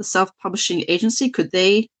use the self-publishing agency, could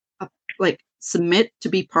they submit to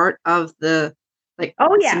be part of the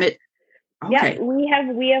submit? Okay.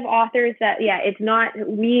 Yeah, we have authors that, it's not,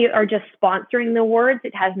 we are just sponsoring the awards.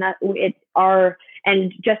 It has not,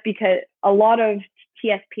 and just because a lot of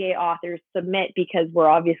TSPA authors submit because we're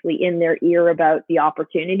obviously in their ear about the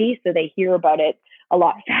opportunity, so they hear about it a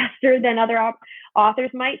lot faster than other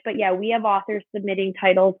authors might. But yeah, we have authors submitting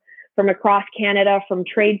titles from across Canada, from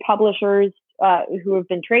trade publishers who have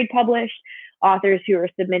been trade published, authors who are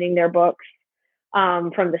submitting their books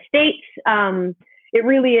from the States. It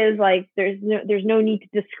really is like there's no need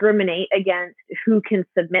to discriminate against who can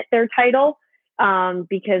submit their title,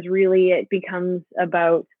 because really it becomes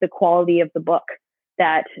about the quality of the book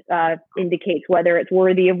that indicates whether it's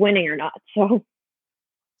worthy of winning or not. So,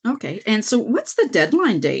 okay. And so, what's the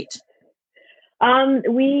deadline date?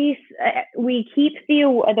 We keep the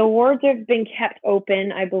awards have been kept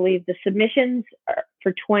open. I believe the submissions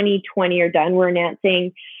for 2020 are done. We're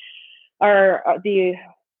announcing the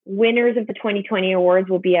winners of the 2020 awards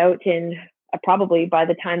will be out in probably by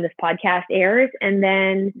the time this podcast airs, and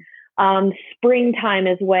then springtime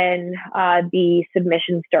is when the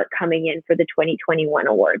submissions start coming in for the 2021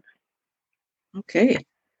 awards. Okay.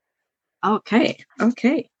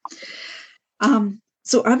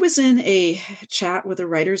 So I was in a chat with a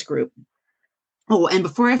writers group. Oh, and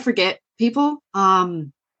before I forget, people,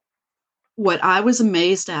 what I was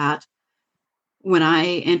amazed at when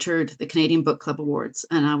I entered the Canadian Book Club Awards,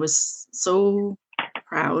 and I was so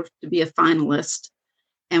proud to be a finalist.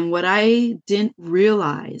 And what I didn't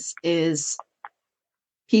realize is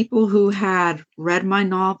people who had read my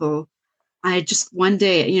novel, I just one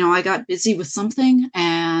day, I got busy with something.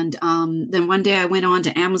 And then one day I went on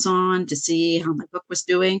to Amazon to see how my book was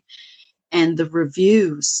doing. And the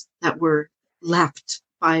reviews that were left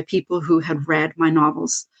by people who had read my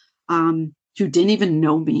novels, who didn't even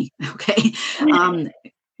know me, okay,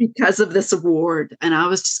 because of this award. And I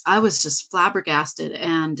was just flabbergasted.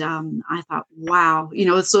 And I thought, wow,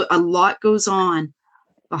 so a lot goes on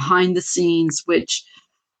behind the scenes, which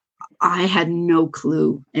I had no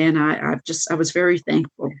clue. And I was very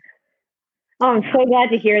thankful. Oh, I'm so glad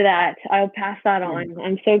to hear that. I'll pass that on.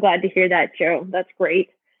 I'm so glad to hear that, Joe. That's great.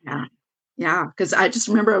 Yeah. Because I just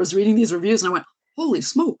remember I was reading these reviews and I went, holy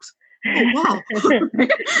smokes. Oh, wow.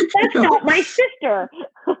 That's not my sister.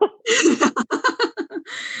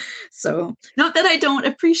 So not that I don't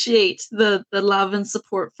appreciate the love and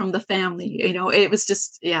support from the family, it was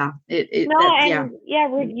just, reviews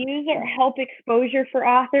help exposure for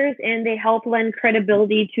authors, and they help lend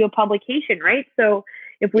credibility to a publication, right? So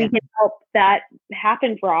if we can help that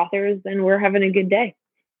happen for authors, then we're having a good day.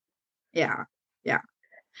 Yeah.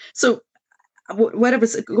 So what I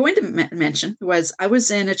was going to mention was I was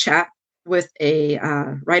in a chat with a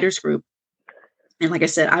writers group. And like I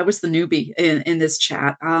said, I was the newbie in this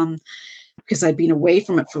chat because I'd been away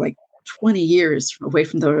from it for like 20 years, away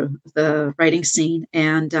from the writing scene.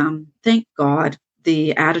 And thank God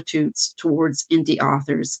the attitudes towards indie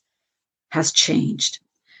authors has changed.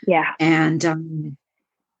 Yeah. And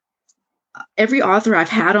every author I've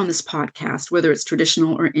had on this podcast, whether it's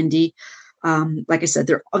traditional or indie, like I said,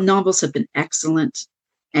 their novels have been excellent.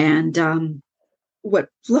 And what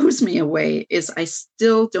blows me away is I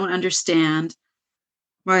still don't understand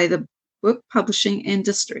why the book publishing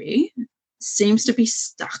industry seems to be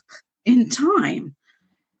stuck in time.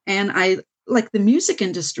 And I like the music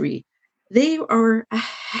industry. They are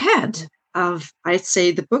ahead of, I'd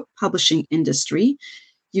say, the book publishing industry.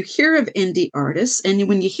 You hear of indie artists, and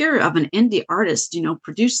when you hear of an indie artist,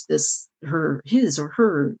 produce his or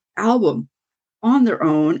her album on their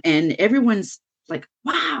own, and everyone's like,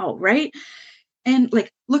 wow, right? And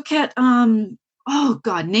like, look at, oh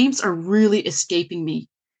God, names are really escaping me.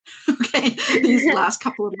 Okay, these last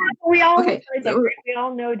couple of months. We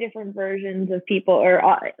all know different versions of people, or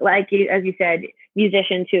as you said,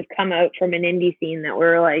 musicians who have come out from an indie scene that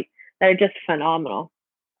are just phenomenal.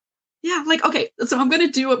 Yeah, okay, so I'm going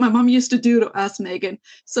to do what my mom used to do to us, Megan.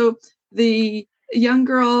 So the young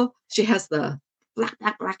girl, she has the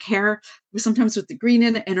black hair, sometimes with the green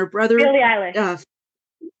in it, and her brother, Billie Eilish.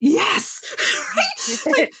 Yes,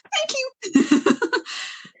 right. Thank you.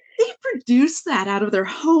 They produce that out of their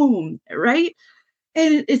home, right?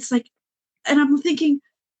 And it's like, and I'm thinking,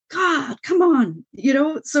 God, come on,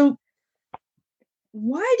 so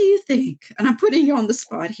why do you think, and I'm putting you on the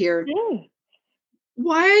spot here,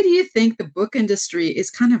 why do you think the book industry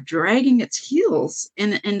is kind of dragging its heels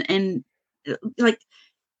and like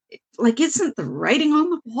isn't the writing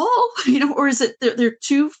on the wall, or is it they're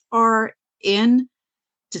too far in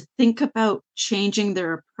to think about changing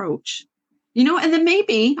their approach? And then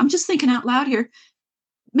maybe, I'm just thinking out loud here,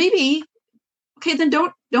 maybe, okay, then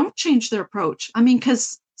don't change their approach. I mean,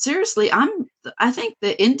 because seriously, I think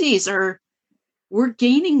the indies we're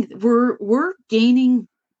gaining,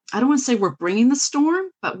 I don't want to say we're bringing the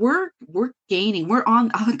storm, but we're we're gaining. We're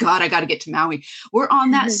on, oh God, I got to get to Maui. We're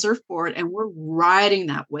on that surfboard and we're riding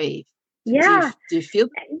that wave. Yeah. Do you feel?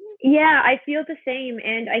 Yeah, I feel the same.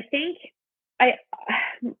 And I think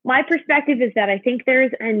my perspective is that I think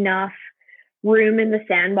there's enough room in the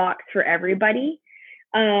sandbox for everybody.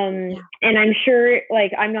 And I'm sure,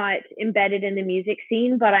 like, I'm not embedded in the music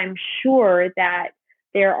scene, but I'm sure that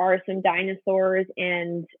there are some dinosaurs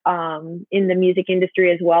and in the music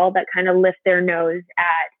industry as well that kind of lift their nose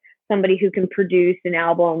at somebody who can produce an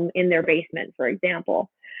album in their basement, for example.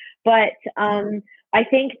 But I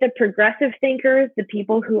think the progressive thinkers, the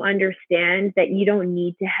people who understand that you don't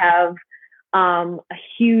need to have a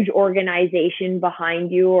huge organization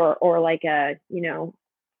behind you, or like a, you know,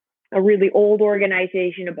 a really old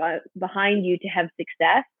organization behind you to have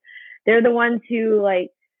success. They're the ones who are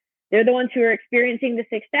experiencing the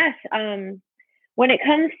success. When it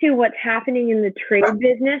comes to what's happening in the trade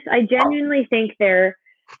business, I genuinely think they're,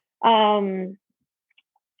 I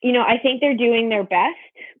think they're doing their best,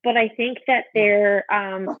 but I think that they're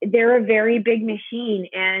a very big machine,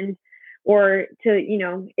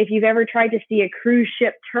 if you've ever tried to see a cruise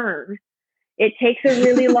ship turn, it takes a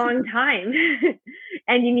really long time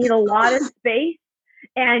and you need a lot of space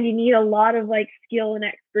and you need a lot of like skill and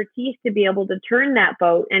expertise to be able to turn that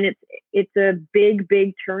boat. And it's a big,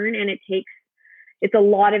 big turn, and it's a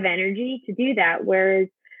lot of energy to do that. Whereas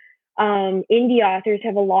indie authors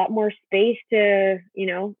have a lot more space to,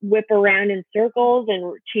 whip around in circles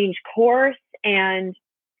and change course. And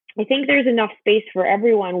I think there's enough space for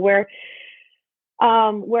everyone where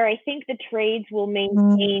I think the trades will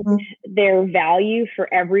maintain their value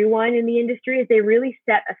for everyone in the industry is they really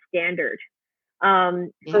set a standard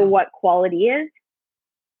for what quality is.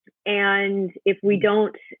 And if we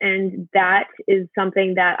don't, and that is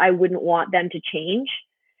something that I wouldn't want them to change,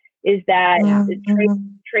 is that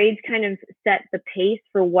trades kind of set the pace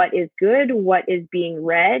for what is good, what is being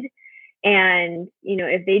read. And,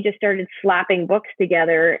 if they just started slapping books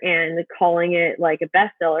together and calling it like a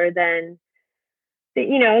bestseller, then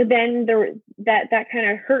that kind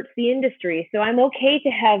of hurts the industry. So I'm okay to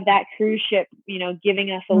have that cruise ship,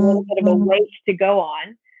 giving us a little bit of a wake to go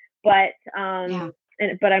on, but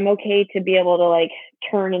I'm okay to be able to like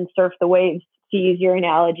turn and surf the waves, to use your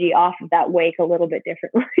analogy, off of that wake a little bit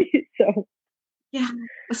differently.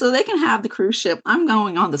 So they can have the cruise ship. I'm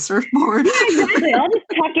going on the surfboard. Yeah, exactly. I'll just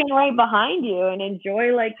tuck in right behind you and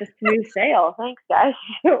enjoy like the smooth sail. Thanks, guys.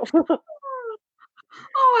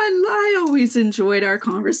 I always enjoyed our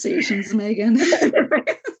conversations, Megan.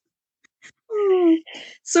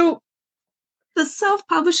 So the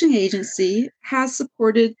Self-Publishing Agency has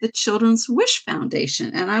supported the Children's Wish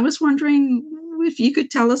Foundation, and I was wondering if you could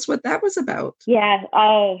tell us what that was about. Yeah,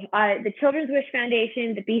 the Children's Wish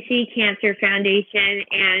Foundation, the BC Cancer Foundation,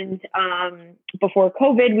 and before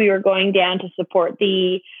COVID, we were going down to support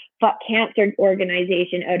the Fuck Cancer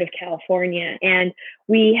organization out of California. And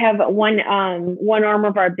we have one arm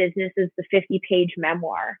of our business is the 50-page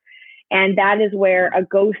memoir. And that is where a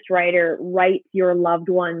ghostwriter writes your loved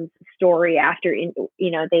one's story after,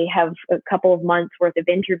 they have a couple of months worth of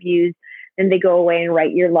interviews, and they go away and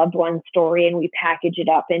write your loved one's story, and we package it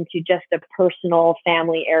up into just a personal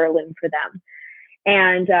family heirloom for them.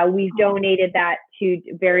 And we've donated that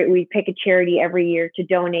we pick a charity every year to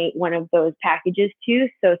donate one of those packages to.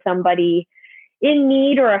 So somebody in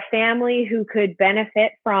need or a family who could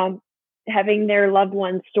benefit from having their loved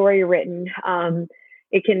one's story written,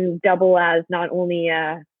 it can double as not only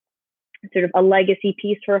a sort of a legacy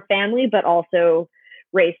piece for a family, but also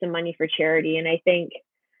raise some money for charity. And I think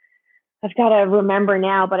I've got to remember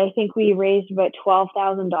now, but I think we raised about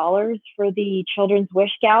 $12,000 for the Children's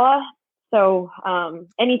Wish Gala. So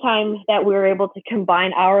anytime that we're able to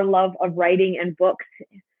combine our love of writing and books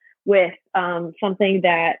with something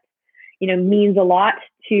that, means a lot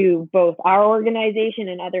to both our organization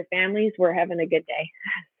and other families, we're having a good day.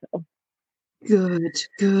 So.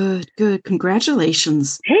 Good.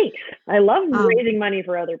 Congratulations. Thanks. I love raising money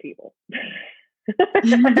for other people.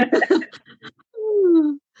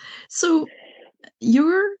 So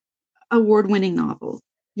your award-winning novel,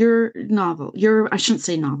 I shouldn't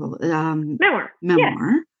say novel,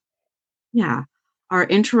 memoir. Yeah. Our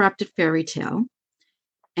Interrupted Fairy Tale,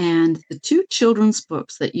 and the two children's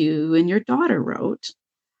books that you and your daughter wrote.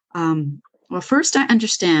 Well, first I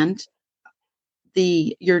understand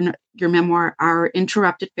your memoir, Our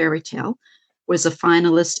Interrupted Fairy Tale, was a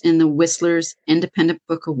finalist in the Whistler's Independent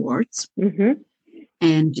Book Awards. Mm-hmm.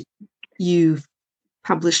 And you've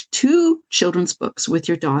published two children's books with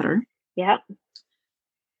your daughter. Yeah.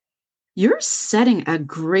 You're setting a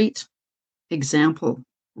great example,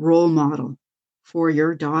 role model for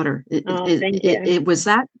your daughter. Thank you. Was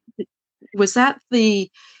that was that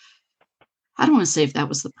I don't want to say if that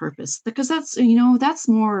was the purpose, because that's, that's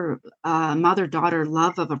more mother-daughter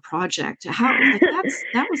love of a project. That's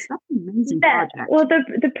an amazing project. Well,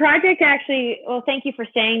 the project actually, well, thank you for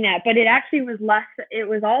saying that, but it actually was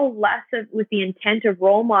all less with the intent of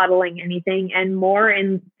role modeling anything, and more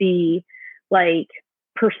in the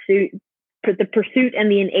pursuit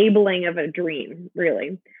and the enabling of a dream,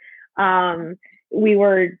 really. We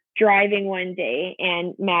were driving one day,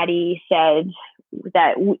 and Maddie said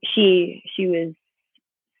that she was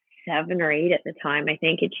 7 or 8 at the time, I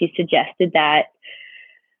think, and she suggested that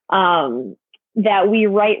that we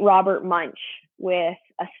write Robert Munsch with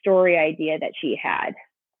a story idea that she had.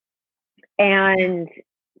 And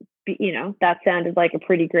that sounded like a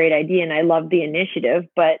pretty great idea, and I loved the initiative.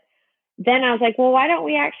 But then I was like, well, why don't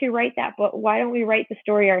we actually write that book? Why don't we write the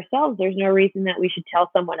story ourselves? There's no reason that we should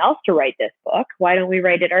tell someone else to write this book. Why don't we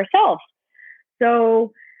write it ourselves?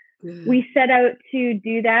 So we set out to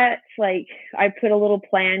do that. I put a little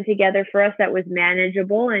plan together for us that was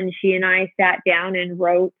manageable, and she and I sat down and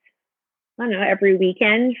wrote, I don't know, every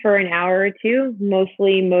weekend for an hour or two,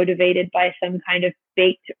 mostly motivated by some kind of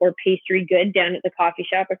baked or pastry good down at the coffee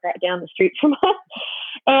shop down the street from us.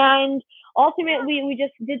 And ultimately, we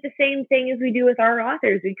just did the same thing as we do with our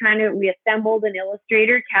authors. We assembled an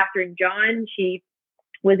illustrator, Catherine John. She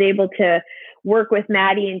was able to work with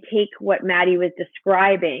Maddie and take what Maddie was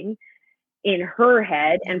describing in her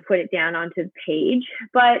head and put it down onto the page.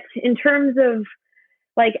 But in terms of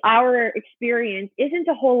our experience isn't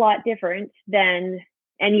a whole lot different than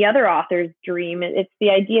any other author's dream. It's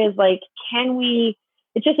the idea is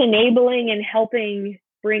it's just enabling and helping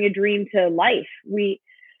bring a dream to life.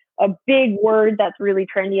 A big word that's really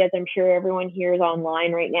trendy, as I'm sure everyone hears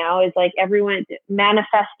online right now, is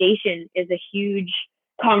manifestation is a huge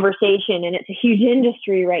conversation, and it's a huge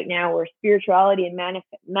industry right now, where spirituality and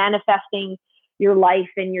manifesting your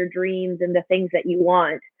life and your dreams and the things that you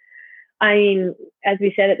want. I mean, as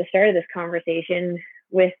we said at the start of this conversation,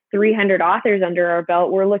 with 300 authors under our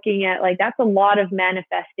belt, we're looking at that's a lot of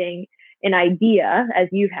manifesting an idea, as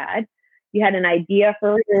you've had. You had an idea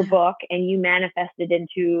for your book, and you manifested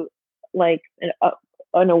into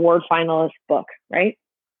an award finalist book, right?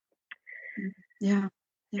 Yeah.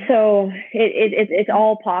 So it's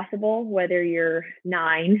all possible, whether you're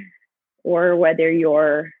 9 or whether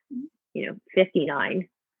you're 59.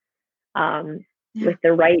 With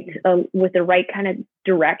the right kind of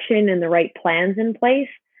direction and the right plans in place,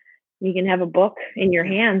 you can have a book in your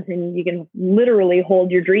hands, and you can literally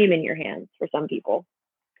hold your dream in your hands for some people.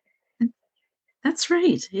 That's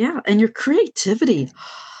right. Yeah. And your creativity.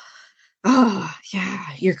 Oh, yeah.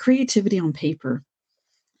 Your creativity on paper.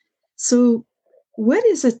 So what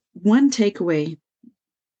is one takeaway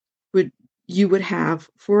you would have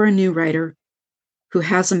for a new writer who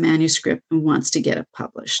has a manuscript and wants to get it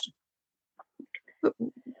published? What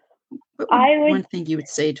one thing you would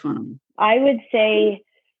say to them? I would say,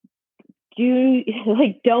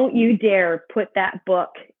 don't you dare put that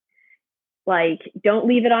book, don't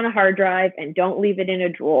leave it on a hard drive, and don't leave it in a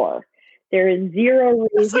drawer. There is zero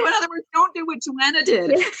reason. So in other words, don't do what Joanna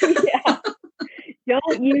did. Yeah.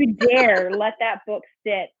 Don't you dare let that book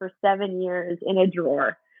sit for 7 years in a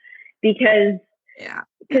drawer, because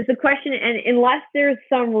the question, and unless there's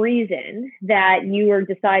some reason that you are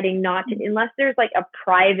deciding not to, unless there's a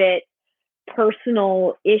private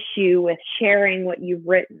personal issue with sharing what you've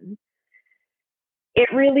written,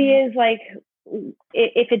 it really is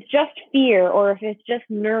if it's just fear, or if it's just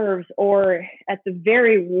nerves, or at the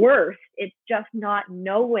very worst, it's just not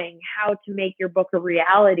knowing how to make your book a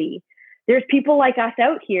reality. There's people like us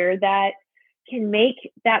out here that can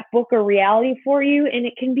make that book a reality for you, and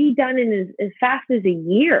it can be done in as fast as a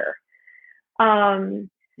year.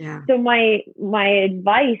 So my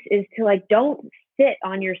advice is to don't sit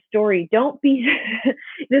on your story. Don't be,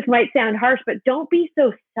 this might sound harsh, but don't be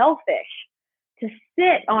so selfish to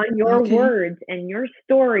sit on your words and your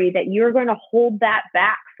story that you're going to hold that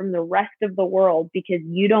back from the rest of the world because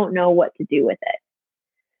you don't know what to do with it.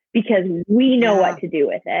 Because we know what to do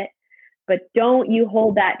with it. But don't you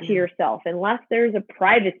hold that to yourself unless there's a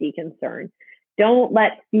privacy concern. Don't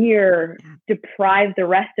let fear deprive the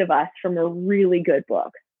rest of us from a really good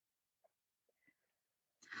book.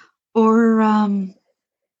 Or I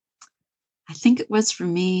think it was for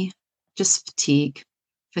me, just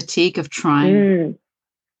fatigue of trying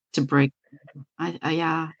to break. And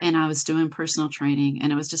I was doing personal training,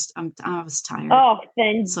 and it was just, I was tired. Oh,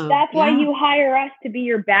 then that's why you hire us to be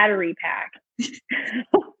your battery pack.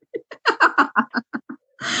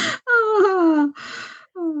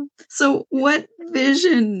 So what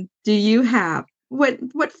vision do you have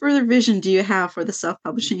what further vision do you have for the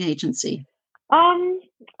self-publishing agency?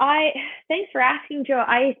 Thanks for asking, Joe.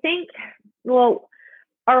 I think, well,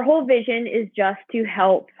 our whole vision is just to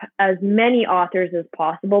help as many authors as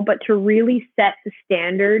possible, but to really set the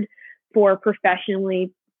standard for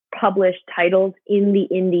professionally published titles in the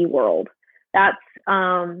indie world. That's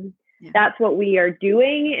what we are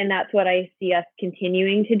doing, and that's what I see us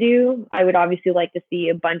continuing to do. I would obviously like to see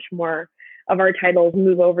a bunch more of our titles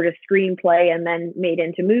move over to screenplay and then made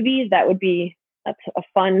into movies. That's a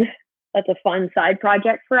fun side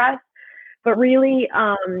project for us. But really,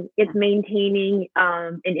 it's maintaining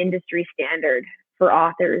an industry standard for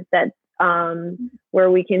authors that where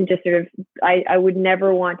we can just sort of, I would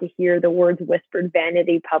never want to hear the words whispered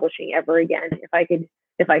vanity publishing ever again if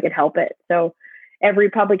I could help it. So every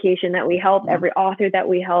publication that we help, every author that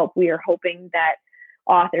we help, we are hoping that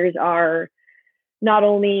authors are not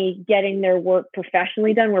only getting their work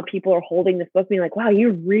professionally done, where people are holding this book being like, wow,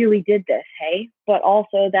 you really did this, hey? But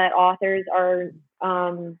also that authors are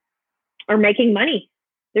making money.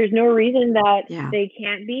 There's no reason that they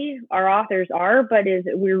can't be. Our authors are, but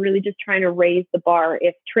we're really just trying to raise the bar.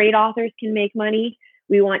 If trade authors can make money,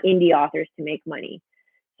 we want indie authors to make money.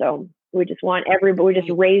 So we just want everybody. We're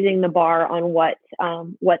just raising the bar on what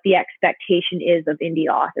the expectation is of indie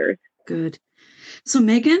authors. Good. So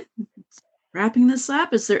Megan, wrapping this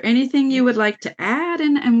up, is there anything you would like to add,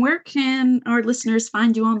 and where can our listeners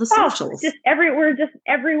find you on the socials? We're just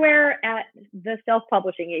everywhere at the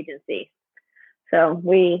Self-Publishing Agency. So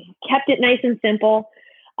we kept it nice and simple.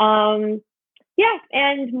 And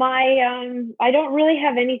I don't really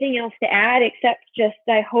have anything else to add except just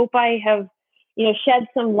I hope I have, shed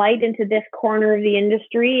some light into this corner of the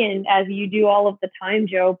industry, and as you do all of the time,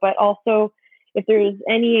 Joe, but also if there's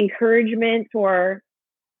any encouragement or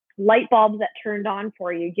light bulbs that turned on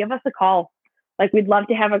for you, give us a call. Like, we'd love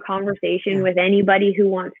to have a conversation with anybody who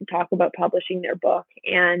wants to talk about publishing their book.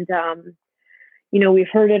 And, we've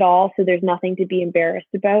heard it all, so there's nothing to be embarrassed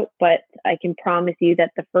about, but I can promise you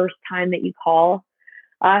that the first time that you call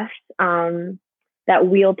us, that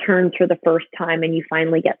wheel turns for the first time and you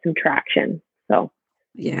finally get some traction. So,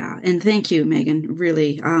 yeah. And thank you, Megan,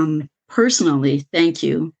 really, personally, thank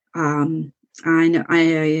you. I know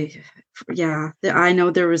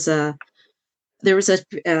there was a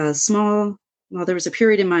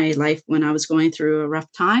period in my life when I was going through a rough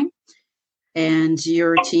time, and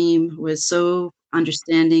your team was so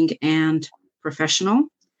understanding and professional.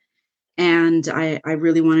 And I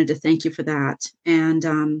really wanted to thank you for that. And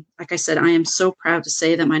like I said, I am so proud to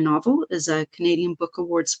say that my novel is a Canadian Book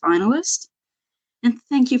Awards finalist. And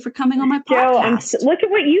thank you for coming on my podcast. Joe, look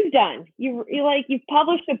at what you've done. You've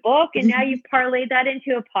published a book, and now you've parlayed that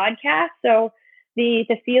into a podcast. So the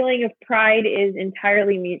feeling of pride is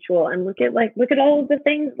entirely mutual. And look at all of the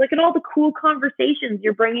things, look at all the cool conversations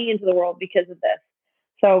you're bringing into the world because of this.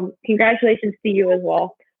 So congratulations to you as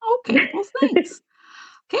well. Okay, well, thanks.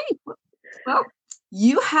 Okay, well,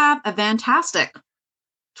 you have a fantastic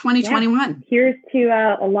 2021. Yeah, here's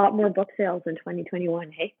to a lot more book sales in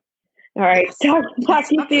 2021. Hey. All right. Yes. Talk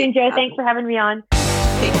to you soon, Joe. Thanks for having me on.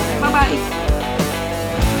 Okay. Bye-bye.